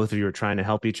both of you are trying to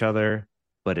help each other,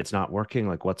 but it's not working.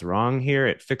 Like, what's wrong here?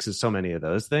 It fixes so many of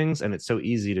those things, and it's so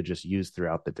easy to just use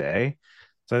throughout the day.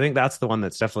 So I think that's the one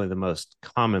that's definitely the most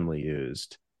commonly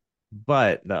used.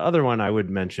 But the other one I would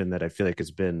mention that I feel like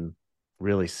has been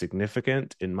really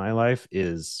significant in my life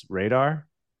is Radar.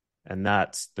 And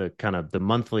that's the kind of the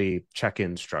monthly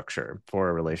check-in structure for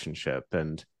a relationship.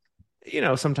 And,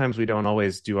 sometimes we don't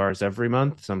always do ours every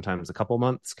month. Sometimes a couple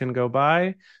months can go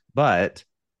by. But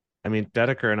I mean,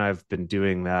 Dedeker and I've been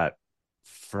doing that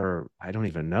for, I don't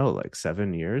even know, like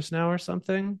 7 years now or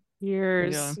something.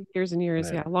 Years and years.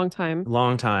 Right. Yeah, long time.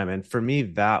 Long time. And for me,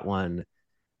 that one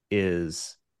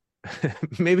is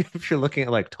maybe if you're looking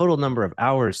at like total number of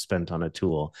hours spent on a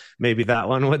tool, maybe that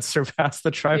one would surpass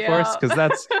the Triforce, because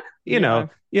that's, you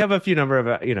have a few number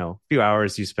of, few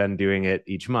hours you spend doing it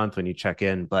each month when you check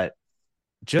in. But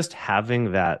just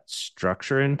having that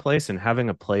structure in place and having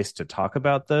a place to talk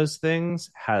about those things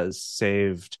has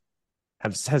saved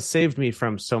me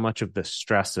from so much of the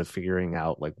stress of figuring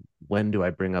out, like, when do I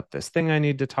bring up this thing I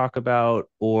need to talk about,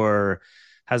 or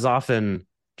has often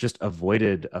just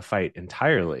avoided a fight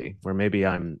entirely, where maybe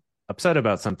I'm upset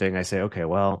about something. I say, okay,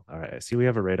 well, all right, I see we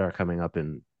have a Radar coming up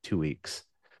in 2 weeks.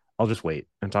 I'll just wait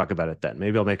and talk about it then.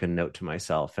 Maybe I'll make a note to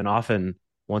myself. And often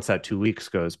once that 2 weeks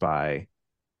goes by,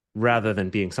 rather than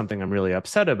being something I'm really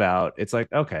upset about, it's like,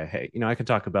 okay, hey, I can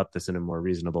talk about this in a more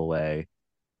reasonable way.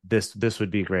 This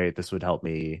would be great. This would help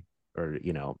me. Or,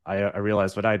 I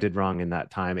realized what I did wrong in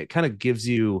that time. It kind of gives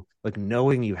you, like,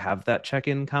 knowing you have that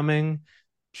check-in coming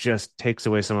just takes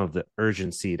away some of the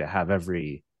urgency to have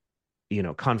every,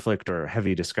 conflict or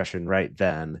heavy discussion right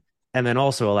then. And then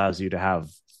also allows you to have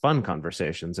fun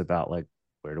conversations about, like,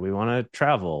 where do we want to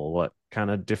travel? What kind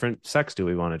of different sex do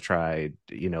we want to try?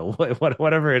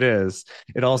 Whatever it is,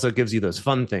 it also gives you those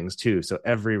fun things too. So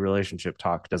every relationship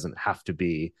talk doesn't have to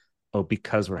be, oh,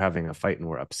 because we're having a fight and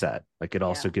we're upset. Like, it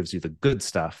also gives you the good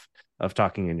stuff of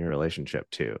talking in your relationship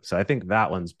too. So I think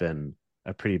that one's been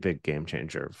a pretty big game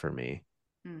changer for me.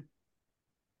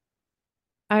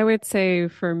 I would say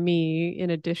for me, in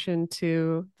addition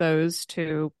to those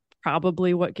two,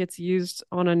 probably what gets used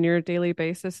on a near daily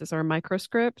basis is our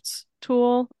microscript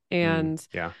tool. And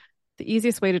Yeah. the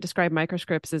easiest way to describe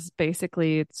microscripts is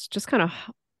basically it's just kind of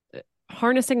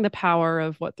harnessing the power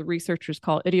of what the researchers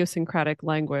call idiosyncratic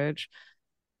language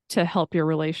to help your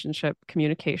relationship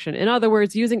communication. In other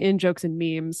words, using in jokes and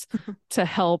memes to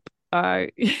help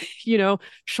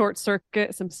short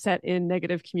circuit some set in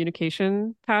negative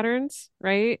communication patterns,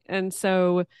 right? And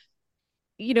so,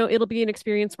 it'll be an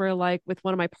experience where, like, with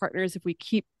one of my partners, if we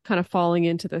keep kind of falling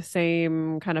into the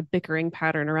same kind of bickering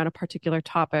pattern around a particular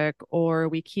topic, or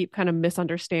we keep kind of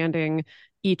misunderstanding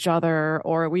each other,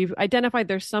 or we've identified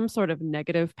there's some sort of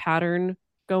negative pattern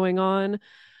going on,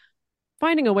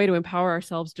 finding a way to empower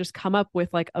ourselves, just come up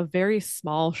with like a very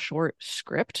small, short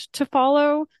script to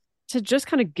follow to just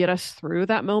kind of get us through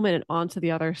that moment and onto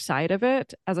the other side of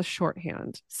it as a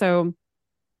shorthand. So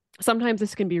sometimes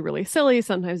this can be really silly,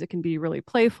 sometimes it can be really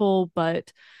playful,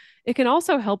 but it can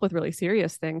also help with really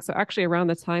serious things. So actually, around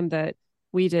the time that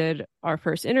we did our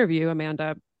first interview,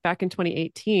 Amanda, back in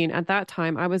 2018, at that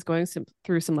time, I was going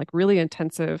through some like really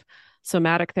intensive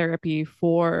somatic therapy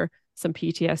for some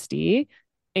PTSD,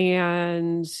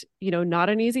 and not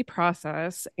an easy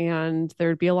process, and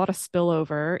there'd be a lot of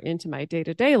spillover into my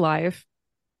day-to-day life.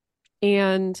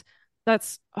 And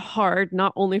that's hard,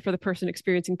 not only for the person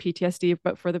experiencing PTSD,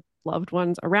 but for the loved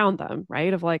ones around them,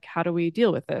 right? Of like, how do we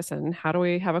deal with this? And how do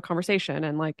we have a conversation?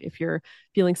 And like, if you're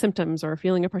feeling symptoms or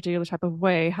feeling a particular type of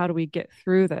way, how do we get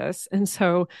through this? And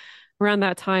so around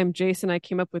that time, Jase and I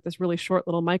came up with this really short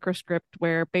little microscript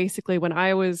where basically when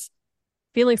I was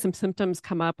feeling some symptoms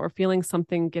come up or feeling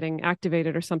something getting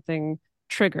activated or something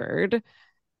triggered,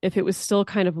 if it was still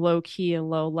kind of low key and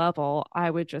low level,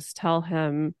 I would just tell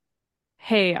him,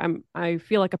 hey, I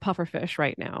feel like a puffer fish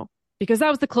right now, because that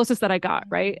was the closest that I got,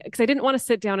 right? Because I didn't want to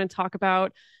sit down and talk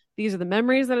about these are the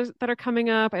memories that are coming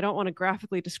up. I don't want to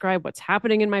graphically describe what's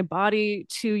happening in my body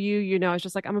to you. It's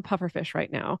just like, I'm a puffer fish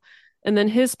right now. And then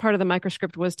his part of the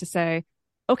microscript was to say,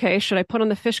 okay, should I put on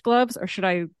the fish gloves or should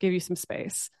I give you some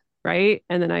space? Right.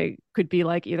 And then I could be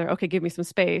like, either, okay, give me some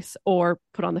space, or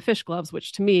put on the fish gloves,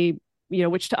 which to me,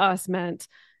 which to us meant,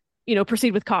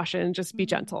 proceed with caution, just be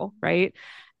gentle. Right.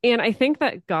 And I think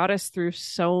that got us through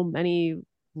so many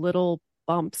little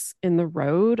bumps in the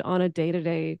road on a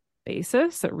day-to-day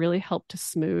basis. It really helped to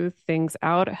smooth things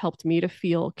out. It helped me to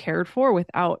feel cared for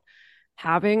without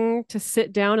having to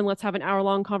sit down and let's have an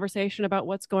hour-long conversation about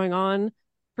what's going on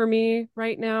for me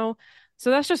right now. So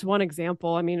that's just one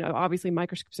example. I mean, obviously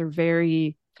microscopes are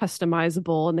very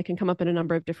customizable and they can come up in a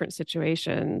number of different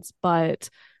situations, but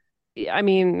I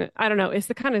mean, I don't know. It's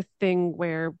the kind of thing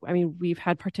where, I mean, we've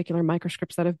had particular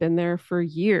microscripts that have been there for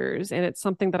years. And it's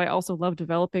something that I also love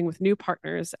developing with new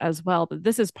partners as well. That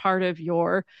this is part of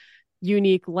your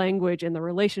unique language in the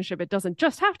relationship. It doesn't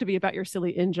just have to be about your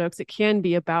silly in jokes. It can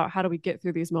be about how do we get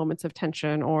through these moments of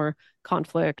tension or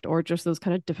conflict or just those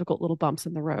kind of difficult little bumps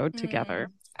in the road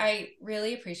together. I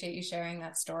really appreciate you sharing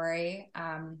that story.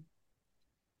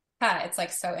 It's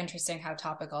like so interesting how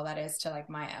topical that is to like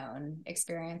my own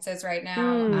experiences right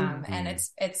now. And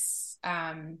it's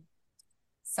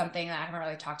something that I haven't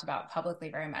really talked about publicly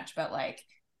very much, but like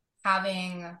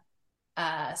having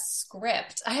a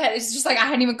script, it's just like, I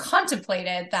hadn't even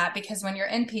contemplated that, because when you're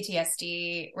in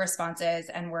PTSD responses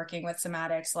and working with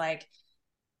somatics, like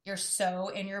you're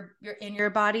so you're in your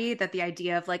body that the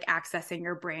idea of like accessing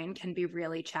your brain can be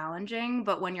really challenging.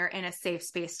 But when you're in a safe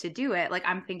space to do it, like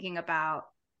I'm thinking about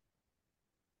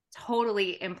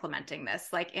totally implementing this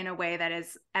like in a way that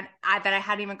is that I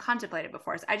hadn't even contemplated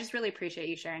before. So I just really appreciate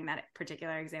you sharing that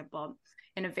particular example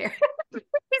in a very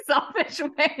selfish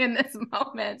way in this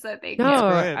moment. So thank you.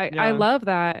 I love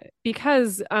that,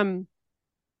 because I don't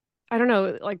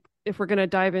know, like if we're going to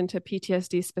dive into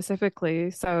PTSD specifically.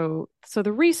 So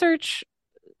the research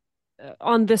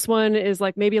on this one is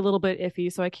like maybe a little bit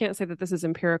iffy. So I can't say that this is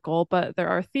empirical, but there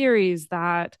are theories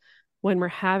that when we're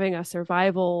having a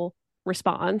survival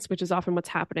response, which is often what's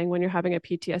happening when you're having a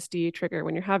PTSD trigger,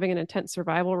 when you're having an intense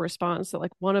survival response, that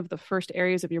like one of the first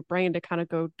areas of your brain to kind of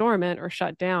go dormant or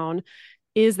shut down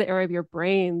is the area of your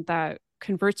brain that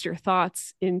converts your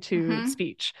thoughts into Mm-hmm.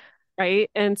 speech, right?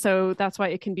 And so that's why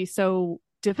it can be so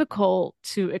difficult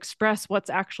to express what's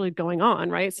actually going on,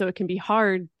 right? So it can be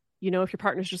hard, if your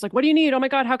partner's just like, what do you need? Oh my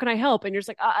God, how can I help? And you're just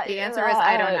like, The answer is,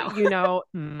 I don't know.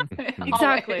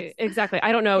 Exactly. Always. Exactly.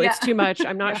 I don't know. Yeah. It's too much.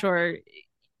 I'm not Yeah. sure,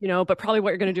 but probably what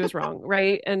you're going to do is wrong,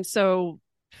 right? And so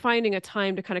finding a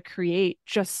time to kind of create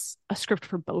just a script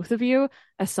for both of you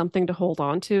as something to hold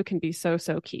on to can be so,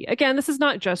 so key. Again, this is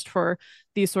not just for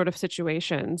these sort of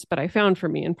situations, but I found for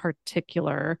me in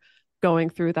particular,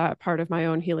 going through that part of my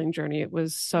own healing journey, it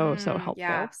was so, so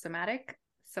Yeah, helpful. somatic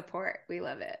support. We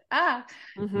love it. I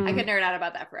Mhm. could nerd out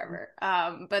about that forever.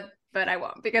 But I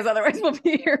won't, because otherwise we'll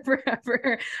be here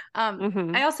forever.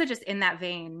 Mhm. I also, just in that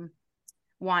vein,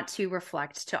 want to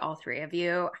reflect to all three of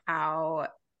you how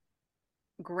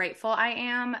grateful I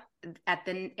am at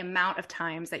the amount of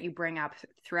times that you bring up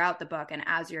throughout the book, and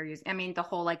as you're using, I mean, the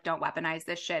whole like don't weaponize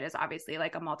this shit is obviously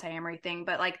like a multi-amory thing,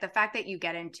 but like the fact that you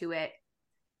get into it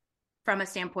from a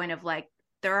standpoint of like,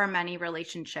 there are many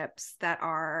relationships that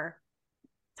are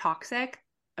toxic,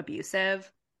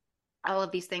 abusive, all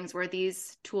of these things where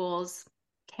these tools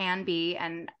can be,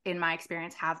 and in my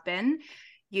experience have been,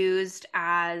 used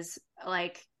as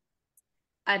like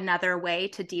another way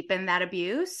to deepen that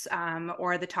abuse,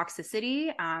 or the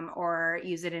toxicity, or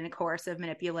use it in coercive,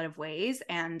 manipulative ways.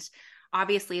 And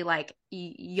obviously, like,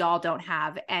 y'all don't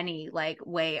have any like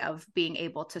way of being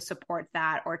able to support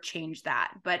that or change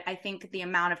that. But I think the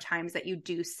amount of times that you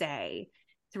do say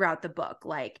throughout the book,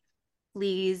 like,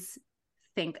 please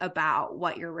think about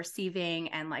what you're receiving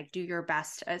and like do your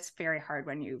best. It's very hard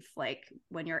when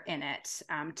you're in it,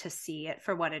 to see it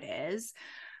for what it is.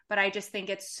 But I just think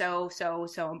it's so, so,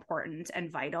 so important and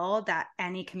vital that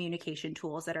any communication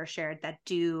tools that are shared that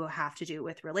do have to do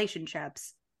with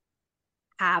relationships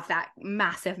have that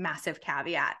massive, massive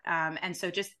caveat. And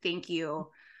so just thank you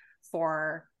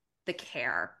for the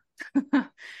care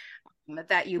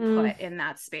that you put in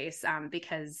that space,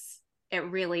 because it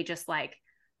really just like,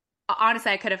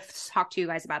 honestly, I could have talked to you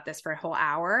guys about this for a whole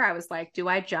hour. I was like, do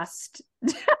I just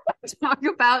talk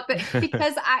about that?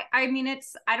 Because I mean,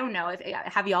 I don't know,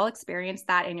 have y'all experienced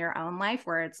that in your own life,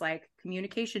 where it's like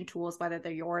communication tools, whether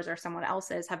they're yours or someone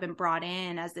else's, have been brought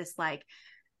in as this like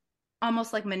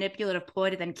almost like manipulative ploy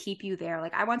to then keep you there.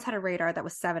 Like, I once had a radar that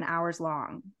was 7 hours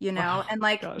long, Oh, and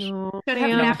like, gosh. Oh, should have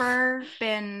man. never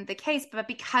been the case. But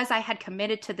because I had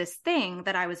committed to this thing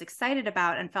that I was excited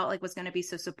about and felt like was going to be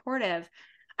so supportive,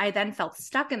 I then felt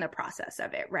stuck in the process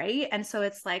of it. Right. And so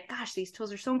it's like, gosh, these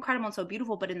tools are so incredible and so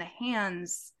beautiful, but in the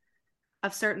hands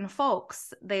of certain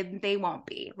folks, they won't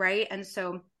be. Right. And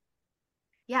so,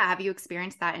 yeah, have you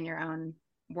experienced that in your own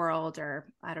world,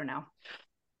 or I don't know?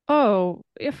 Oh,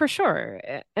 yeah, for sure.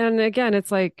 And again,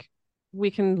 it's like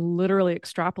we can literally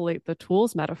extrapolate the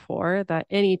tools metaphor that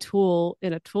any tool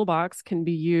in a toolbox can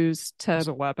be used As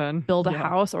to a weapon. build a Yeah.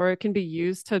 house, or it can be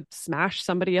used to smash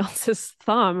somebody else's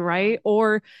thumb, right?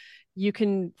 Or you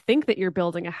can think that you're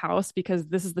building a house because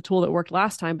this is the tool that worked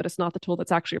last time, but it's not the tool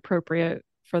that's actually appropriate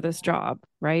for this job,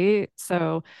 right?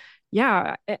 So,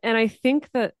 yeah. And I think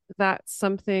that that's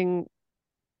something.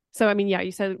 So, I mean, yeah,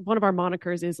 you said one of our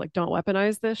monikers is like, don't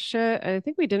weaponize this shit. I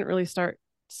think we didn't really start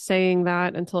saying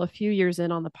that until a few years in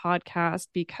on the podcast,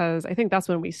 because I think that's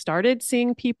when we started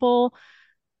seeing people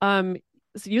um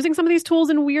using some of these tools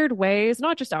in weird ways,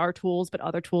 not just our tools, but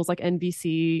other tools like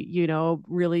NVC,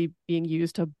 really being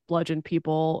used to bludgeon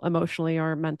people emotionally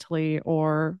or mentally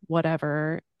or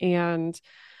whatever. And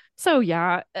so,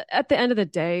 yeah, at the end of the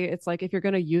day, it's like if you're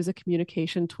going to use a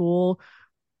communication tool,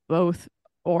 both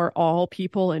or all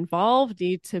people involved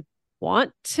need to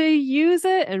want to use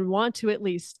it and want to at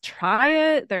least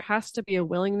try it. There has to be a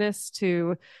willingness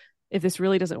to, if this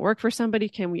really doesn't work for somebody,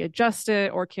 can we adjust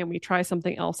it, or can we try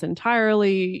something else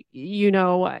entirely?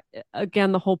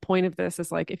 Again, the whole point of this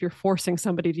is like, if you're forcing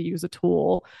somebody to use a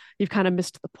tool, you've kind of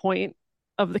missed the point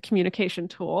of the communication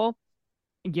tool.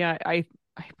 Yeah, I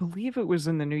believe it was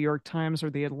in the New York Times or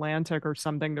the Atlantic or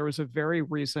something. There was a very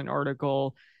recent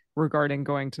article regarding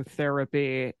going to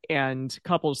therapy, and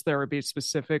couples therapy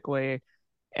specifically,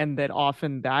 and that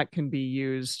often that can be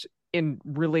used in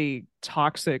really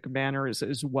toxic manners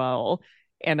as well.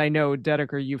 And I know,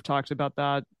 Dedeker, you've talked about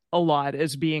that a lot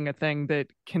as being a thing that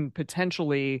can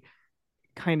potentially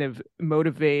kind of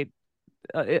motivate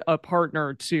a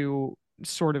partner to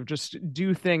sort of just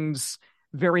do things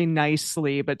very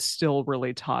nicely, but still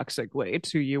really toxically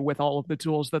to you with all of the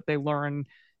tools that they learn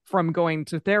from going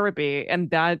to therapy. And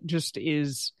that just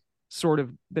is sort of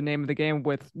the name of the game,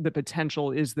 with the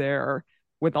potential is there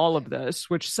with all of this,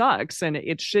 which sucks. And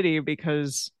it's shitty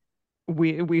because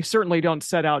we certainly don't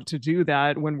set out to do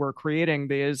that when we're creating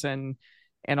these. And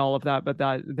and all of that, but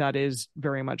that is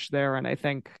very much there. And I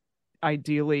think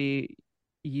ideally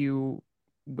you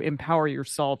empower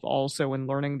yourself also in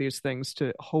learning these things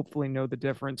to hopefully know the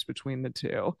difference between the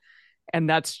two. And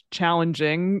that's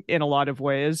challenging in a lot of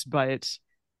ways, but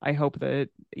I hope that,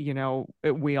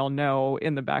 we all know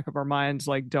in the back of our minds,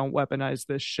 like, don't weaponize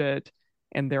this shit.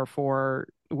 And therefore,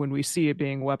 when we see it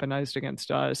being weaponized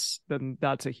against us, then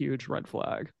that's a huge red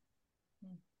flag.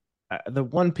 The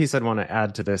one piece I'd want to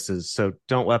add to this is, so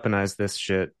don't weaponize this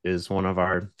shit is one of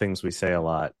our things we say a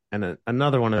lot. And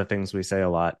another one of the things we say a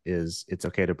lot is it's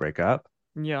okay to break up.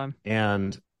 Yeah.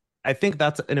 And I think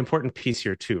that's an important piece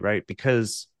here too, right?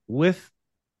 Because with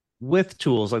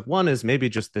tools, like, one is maybe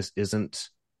just this isn't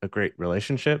a great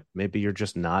relationship. Maybe you're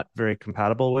just not very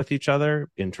compatible with each other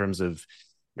in terms of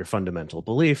your fundamental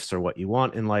beliefs or what you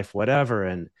want in life, whatever.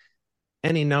 And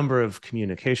any number of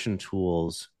communication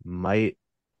tools might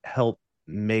help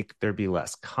make there be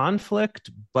less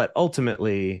conflict, but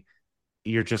ultimately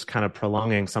you're just kind of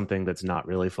prolonging something that's not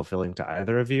really fulfilling to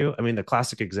either of you. I mean, the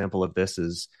classic example of this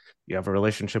is you have a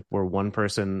relationship where one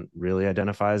person really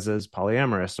identifies as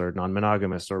polyamorous or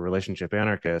non-monogamous or relationship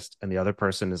anarchist, and the other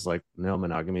person is like, no,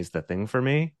 monogamy is the thing for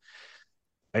me.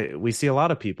 We see a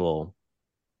lot of people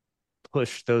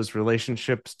push those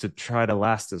relationships to try to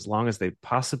last as long as they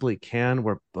possibly can,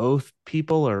 where both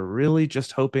people are really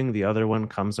just hoping the other one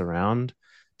comes around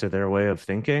to their way of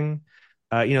thinking.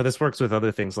 This works with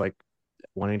other things, like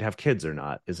wanting to have kids or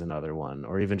not is another one,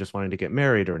 or even just wanting to get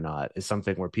married or not is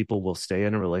something where people will stay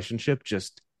in a relationship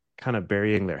just kind of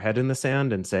burying their head in the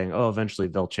sand and saying, oh, eventually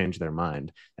they'll change their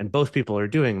mind. And both people are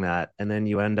doing that. And then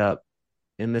you end up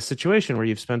in this situation where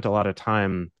you've spent a lot of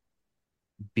time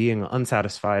being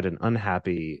unsatisfied and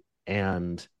unhappy,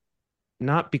 and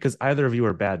not because either of you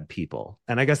are bad people.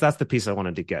 And I guess that's the piece I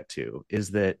wanted to get to,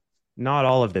 is that not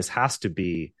all of this has to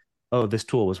be, oh, this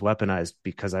tool was weaponized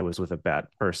because I was with a bad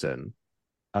person.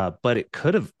 But it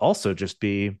could have also just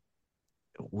be,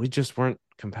 we just weren't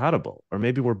compatible, or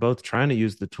maybe we're both trying to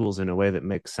use the tools in a way that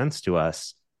makes sense to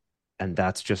us, and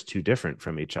that's just too different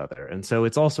from each other. And so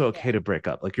it's also okay to break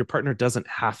up. Like, your partner doesn't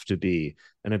have to be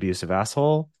an abusive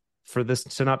asshole for this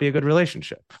to not be a good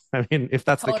relationship. I mean, if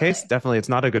that's the case, definitely it's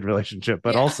not a good relationship,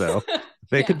 but also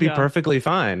they could be perfectly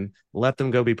fine. Let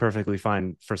them go be perfectly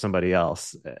fine for somebody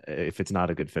else if it's not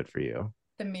a good fit for you.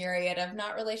 The myriad of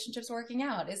not relationships working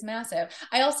out is massive.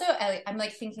 I'm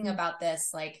like thinking about this,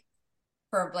 like,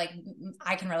 for like,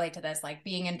 I can relate to this, like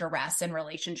being in duress in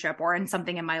relationship or in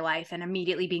something in my life and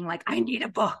immediately being like, I need a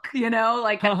book,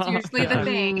 like that's usually the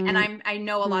thing. And I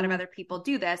know a lot of other people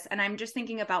do this. And I'm just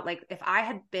thinking about, like, if I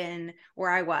had been where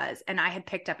I was and I had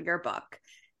picked up your book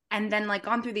and then like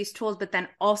gone through these tools, but then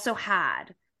also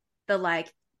had the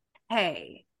like,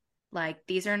 hey, like,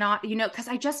 these are not, because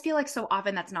I just feel like so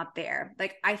often that's not there.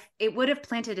 Like, it would have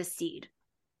planted a seed.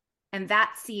 And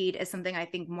that seed is something I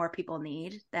think more people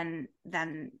need than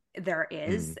there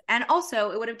is. And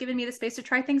also it would have given me the space to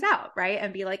try things out, right?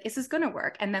 And be like, is this going to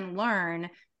work? And then learn,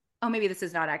 oh, maybe this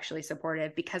is not actually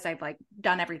supportive, because I've like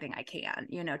done everything I can,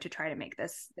 to try to make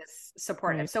this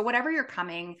supportive. Right. So whatever you're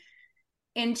coming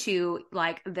into,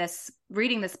 like, this,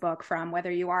 reading this book from,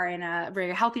 whether you are in a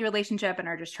very healthy relationship and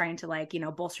are just trying to, like,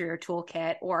 bolster your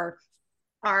toolkit, or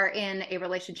are in a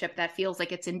relationship that feels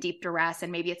like it's in deep duress,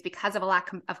 and maybe it's because of a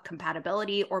lack of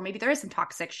compatibility, or maybe there is some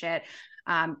toxic shit,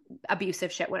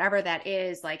 abusive shit, whatever that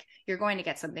is, like, you're going to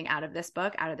get something out of this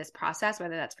book, out of this process,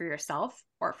 whether that's for yourself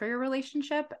or for your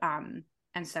relationship. And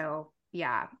so,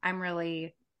 yeah, I'm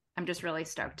just really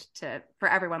stoked for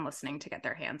everyone listening to get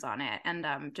their hands on it.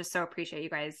 And just so appreciate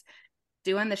you guys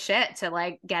doing the shit to,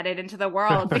 like, get it into the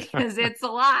world, because it's a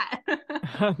lot.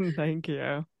 Thank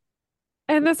you.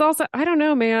 And this also, I don't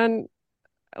know, man,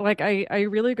 like I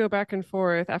really go back and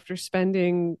forth after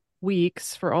spending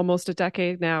weeks for almost a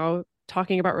decade now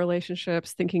talking about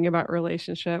relationships, thinking about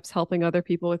relationships, helping other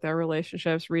people with their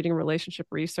relationships, reading relationship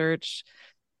research.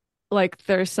 Like,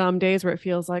 there's some days where it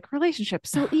feels like relationships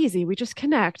so easy. We just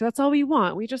connect. That's all we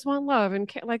want. We just want love,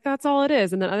 and like, that's all it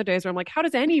is. And then other days where I'm like, how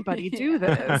does anybody do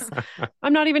this?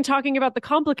 I'm not even talking about the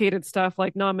complicated stuff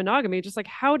like non-monogamy, just like,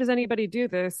 how does anybody do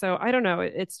this? So I don't know.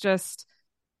 It's just,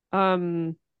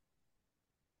 we're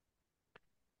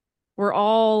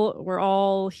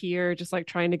all here just like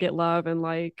trying to get love, and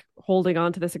like holding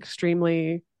on to this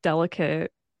extremely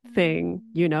delicate thing,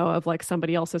 of like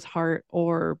somebody else's heart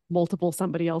or multiple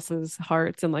somebody else's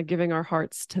hearts, and like giving our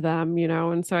hearts to them,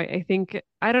 and so I think,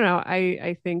 I don't know,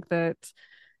 I think that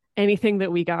anything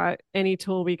that we got, any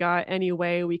tool we got, any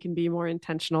way we can be more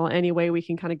intentional, any way we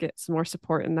can kind of get some more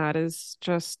support in that is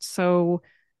just so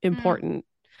important.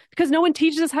 Because no one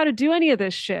teaches us how to do any of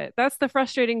this shit. That's the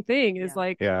frustrating thing, is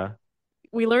like,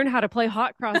 we learn how to play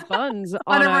hot cross buns On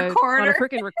on a a recorder.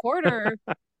 freaking recorder,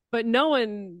 but no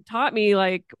one taught me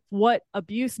like what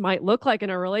abuse might look like in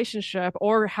a relationship,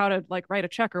 or how to like write a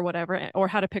check or whatever, or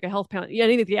how to pick a health plan. Yeah,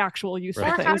 any of the actual useful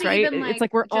Or Right. how things, to right? even It's like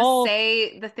like we're just all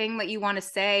say the thing that you want to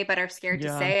say but are scared to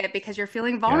Yeah. say it because you're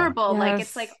feeling Yeah. vulnerable. Like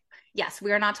it's yes. like, yes,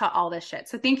 we are not taught all this shit.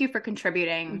 So thank you for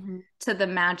contributing Mhm. to the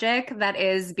magic that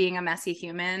is being a messy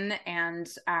human, and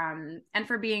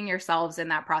for being yourselves in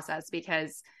that process,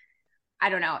 because I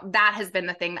don't know, that has been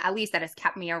the thing, at least that has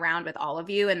kept me around with all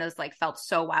of you, and those like felt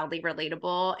so wildly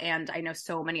relatable. And I know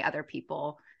so many other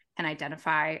people can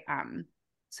identify.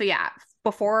 So yeah,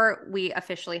 before we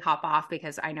officially hop off,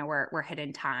 because I know we're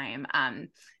hitting time, can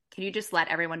you just let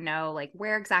everyone know like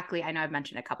where exactly, I know I've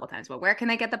mentioned it a couple of times, but where can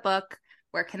they get the book?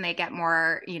 Where can they get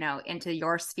more, into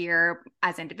your sphere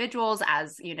as individuals,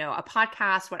 as, a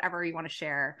podcast, whatever you want to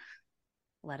share,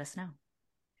 let us know.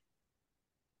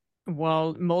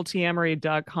 Well,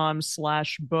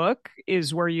 multiamory.com/book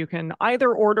is where you can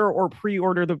either order or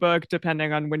pre-order the book,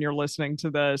 depending on when you're listening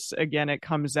to this. Again, it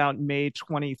comes out May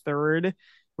 23rd,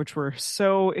 which we're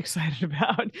so excited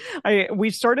about.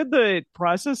 We started the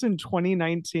process in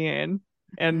 2019.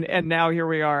 And now here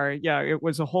we are. Yeah, it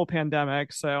was a whole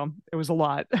pandemic, so it was a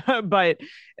lot. But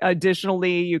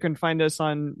additionally, you can find us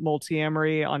on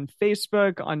Multiamory on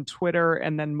Facebook, on Twitter,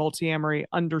 and then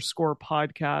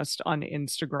Multiamory_podcast on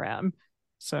Instagram.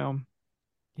 So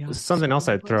yeah, Something else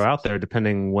I'd throw places. out there,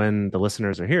 depending when the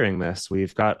listeners are hearing this,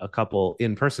 we've got a couple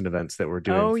in-person events that we're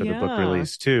doing Oh for the book yeah.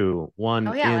 release too. Oh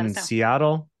yeah, let us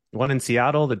know. One in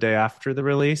Seattle the day after the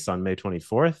release on May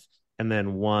 24th, and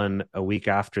then one a week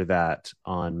after that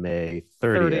on May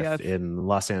 30th 30th. in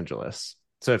Los Angeles.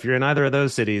 So if you're in either of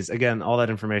those cities, again, all that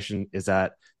information is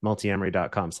at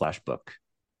multiamory.com/book.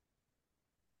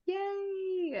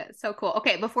 Yay! So cool.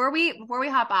 Okay, before we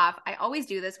hop off, I always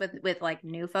do this with like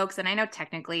new folks, and I know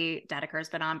technically Dedeker's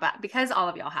been on, but because all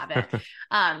of y'all have it,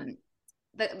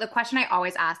 the question I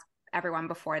always ask everyone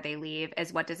before they leave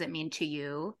is, what does it mean to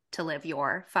you to live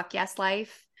your fuck yes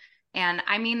life? And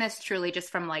I mean this truly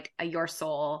just from like your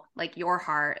soul, like your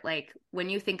heart, like when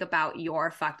you think about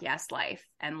your fuck yes life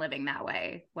and living that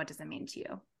way, what does it mean to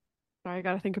you? Sorry, I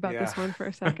got to think about this one for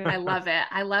a second. I love it.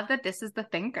 I love that this is the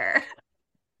thinker.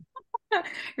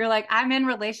 You're like, I'm in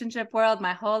relationship world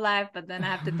my whole life, but then I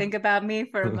have to think about me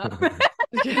for a moment.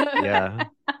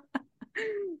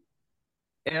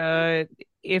 Yeah.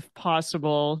 If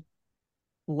possible,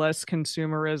 less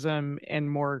consumerism and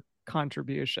more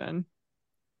contribution.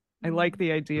 I like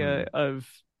the idea of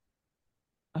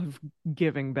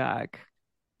giving back,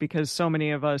 because so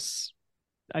many of us,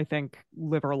 I think,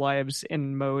 live our lives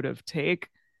in mode of take,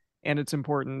 and it's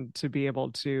important to be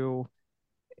able to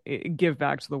give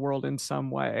back to the world in some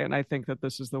way. And I think that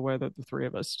this is the way that the three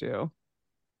of us do,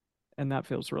 and that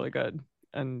feels really good.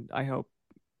 And I hope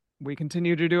we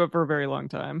continue to do it for a very long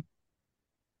time.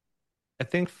 I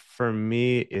think for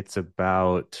me, it's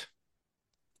about,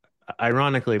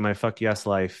 ironically, my fuck yes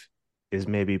life is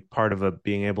maybe part of a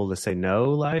being able to say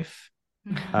no life.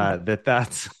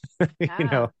 That's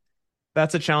Yeah.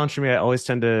 that's a challenge for me. I always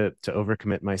tend to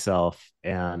overcommit myself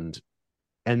and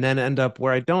then end up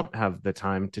where I don't have the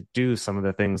time to do some of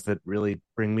the things that really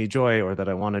bring me joy, or that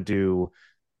I want to do,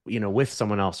 with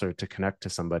someone else, or to connect to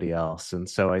somebody else. And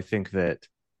so I think that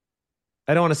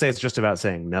I don't want to say it's just about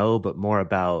saying no, but more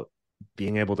about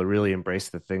being able to really embrace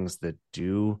the things that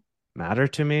do matter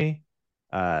to me,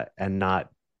 and not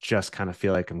just kind of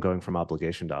feel like I'm going from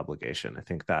obligation to obligation. I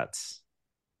think that's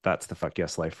the fuck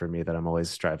yes life for me that I'm always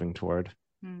striving toward.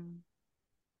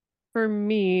 For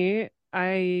me,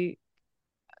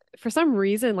 for some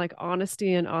reason, like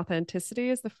honesty and authenticity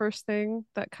is the first thing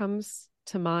that comes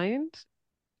to mind.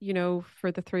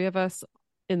 For the three of us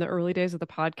in the early days of the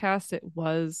podcast, it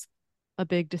was a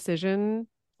big decision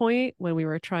point when we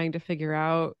were trying to figure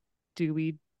out, do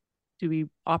we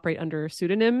operate under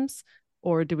pseudonyms,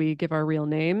 or do we give our real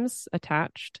names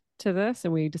attached to this?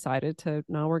 And we decided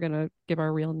no, we're going to give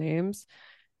our real names.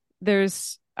 I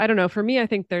don't know, for me, I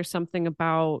think there's something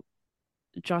about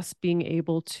just being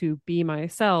able to be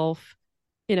myself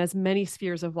in as many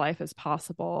spheres of life as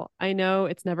possible. I know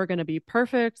it's never going to be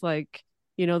perfect. Like,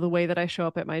 the way that I show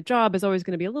up at my job is always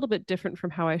going to be a little bit different from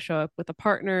how I show up with a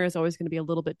partner, is always going to be a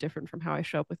little bit different from how I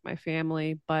show up with my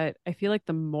family. But I feel like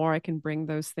the more I can bring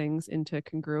those things into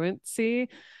congruency,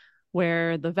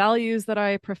 where the values that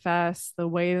I profess, the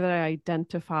way that I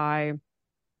identify,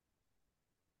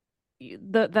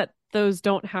 that those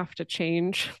don't have to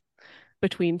change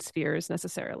between spheres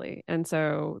necessarily. And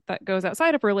so that goes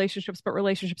outside of relationships, but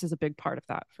relationships is a big part of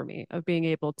that for me, of being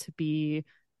able to be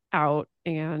out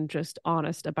and just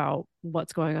honest about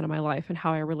what's going on in my life and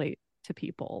how I relate to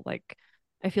people. Like,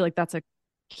 I feel like that's a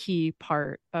key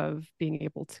part of being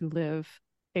able to live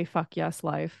a fuck yes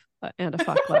life and a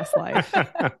fuck less life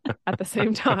at the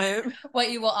same time.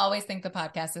 What you will always think the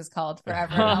podcast is called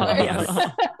forever and always.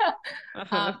 Yes.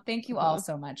 Thank you all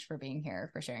so much for being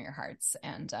here, for sharing your hearts.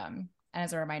 And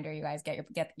as a reminder, you guys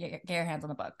get your hands on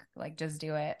the book. Like, just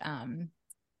do it.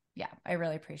 Yeah, I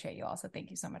really appreciate you all. So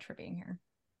thank you so much for being here.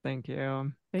 Thank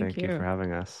you. Thank you for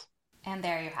having us. And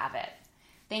there you have it.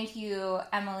 Thank you,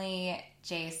 Emily,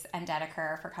 Jase, and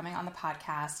Dedeker, for coming on the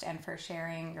podcast and for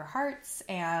sharing your hearts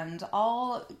and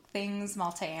all things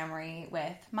multi-amory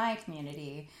with my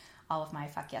community, all of my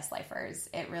fuck yes lifers.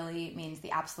 It really means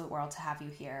the absolute world to have you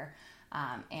here.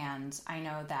 And I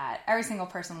know that every single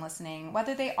person listening,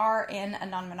 whether they are in a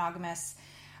non-monogamous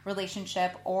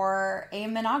relationship or a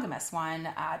monogamous one,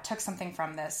 took something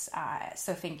from this.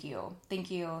 So thank you. Thank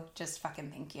you. Just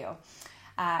fucking thank you.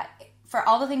 For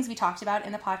all the things we talked about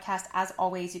in the podcast, as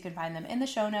always, you can find them in the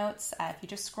show notes. If you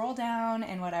just scroll down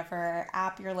in whatever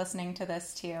app you're listening to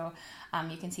this to,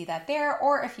 you can see that there.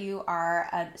 Or if you are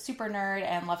a super nerd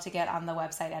and love to get on the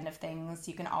website end of things,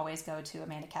 you can always go to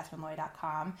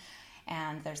amandacatherineloy.com,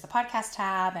 and there's the podcast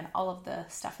tab, and all of the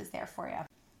stuff is there for you.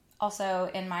 Also,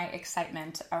 in my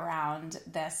excitement around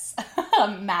this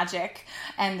magic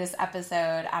and this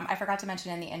episode, I forgot to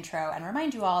mention in the intro and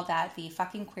remind you all that the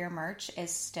fucking queer merch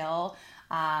is still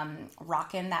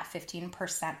rocking that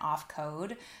 15% off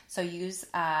code. So use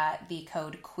the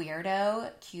code QUEERDO,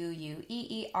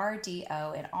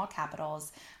 QUEERDO in all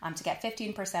capitals, to get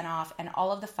 15% off, and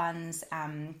all of the funds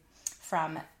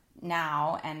from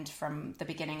now and from the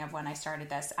beginning of when I started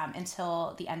this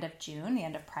until the end of June, the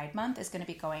end of Pride Month, is going to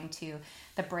be going to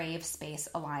the Brave Space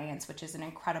Alliance, which is an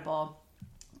incredible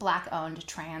Black-owned,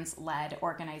 trans-led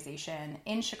organization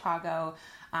in Chicago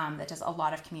that does a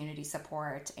lot of community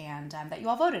support and that you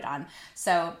all voted on.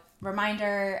 So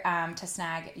reminder to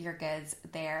snag your goods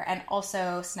there, and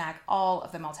also snag all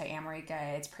of the Multiamory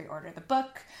goods, pre-order the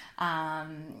book,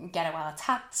 get it while it's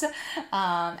hot,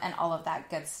 and all of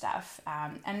that good stuff.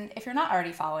 And if you're not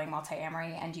already following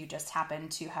Multiamory and you just happen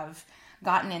to have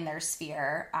gotten in their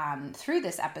sphere through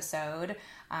this episode,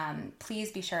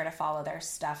 please be sure to follow their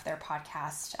stuff, their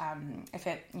podcast. If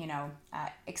it,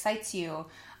 excites you,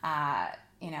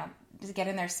 just get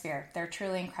in their sphere. They're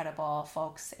truly incredible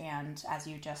folks, and as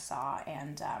you just saw,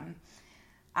 and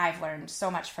I've learned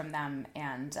so much from them,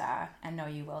 and know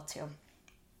you will too.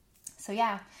 So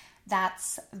yeah,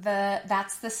 that's the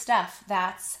stuff.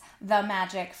 That's the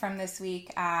magic from this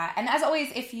week. And as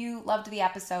always, if you loved the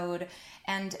episode,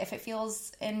 and if it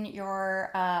feels in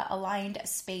your aligned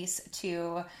space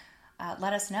to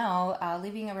let us know,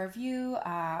 leaving a review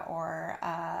or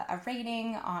a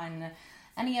rating on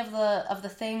any of the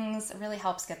things really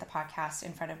helps get the podcast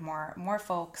in front of more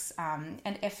folks.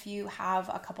 And if you have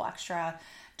a couple extra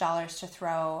dollars to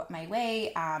throw my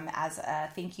way as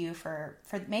a thank you for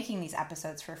making these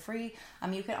episodes for free,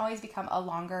 you can always become a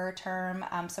longer term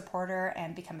supporter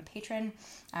and become a patron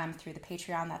through the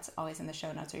Patreon. That's always in the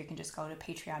show notes, or you can just go to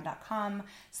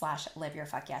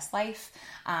patreon.com/liveyourfuckyeslife.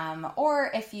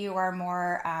 Or if you are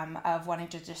more of wanting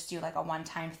to just do like a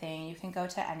one-time thing, you can go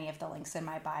to any of the links in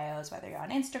my bios, whether you're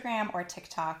on Instagram or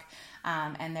TikTok.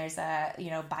 And there's a,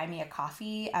 Buy Me a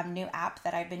Coffee new app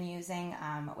that I've been using,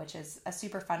 which is a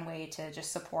super fun way to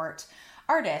just support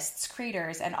artists,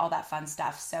 creators, and all that fun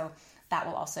stuff. So that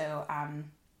will also,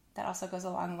 that also goes a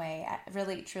long way.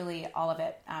 Really, truly, all of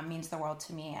it means the world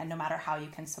to me, and no matter how you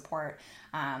can support.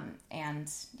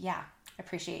 And yeah, I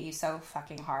appreciate you so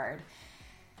fucking hard.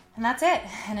 And that's it.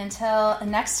 And until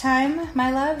next time,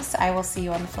 my loves, I will see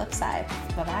you on the flip side.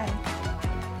 Bye-bye.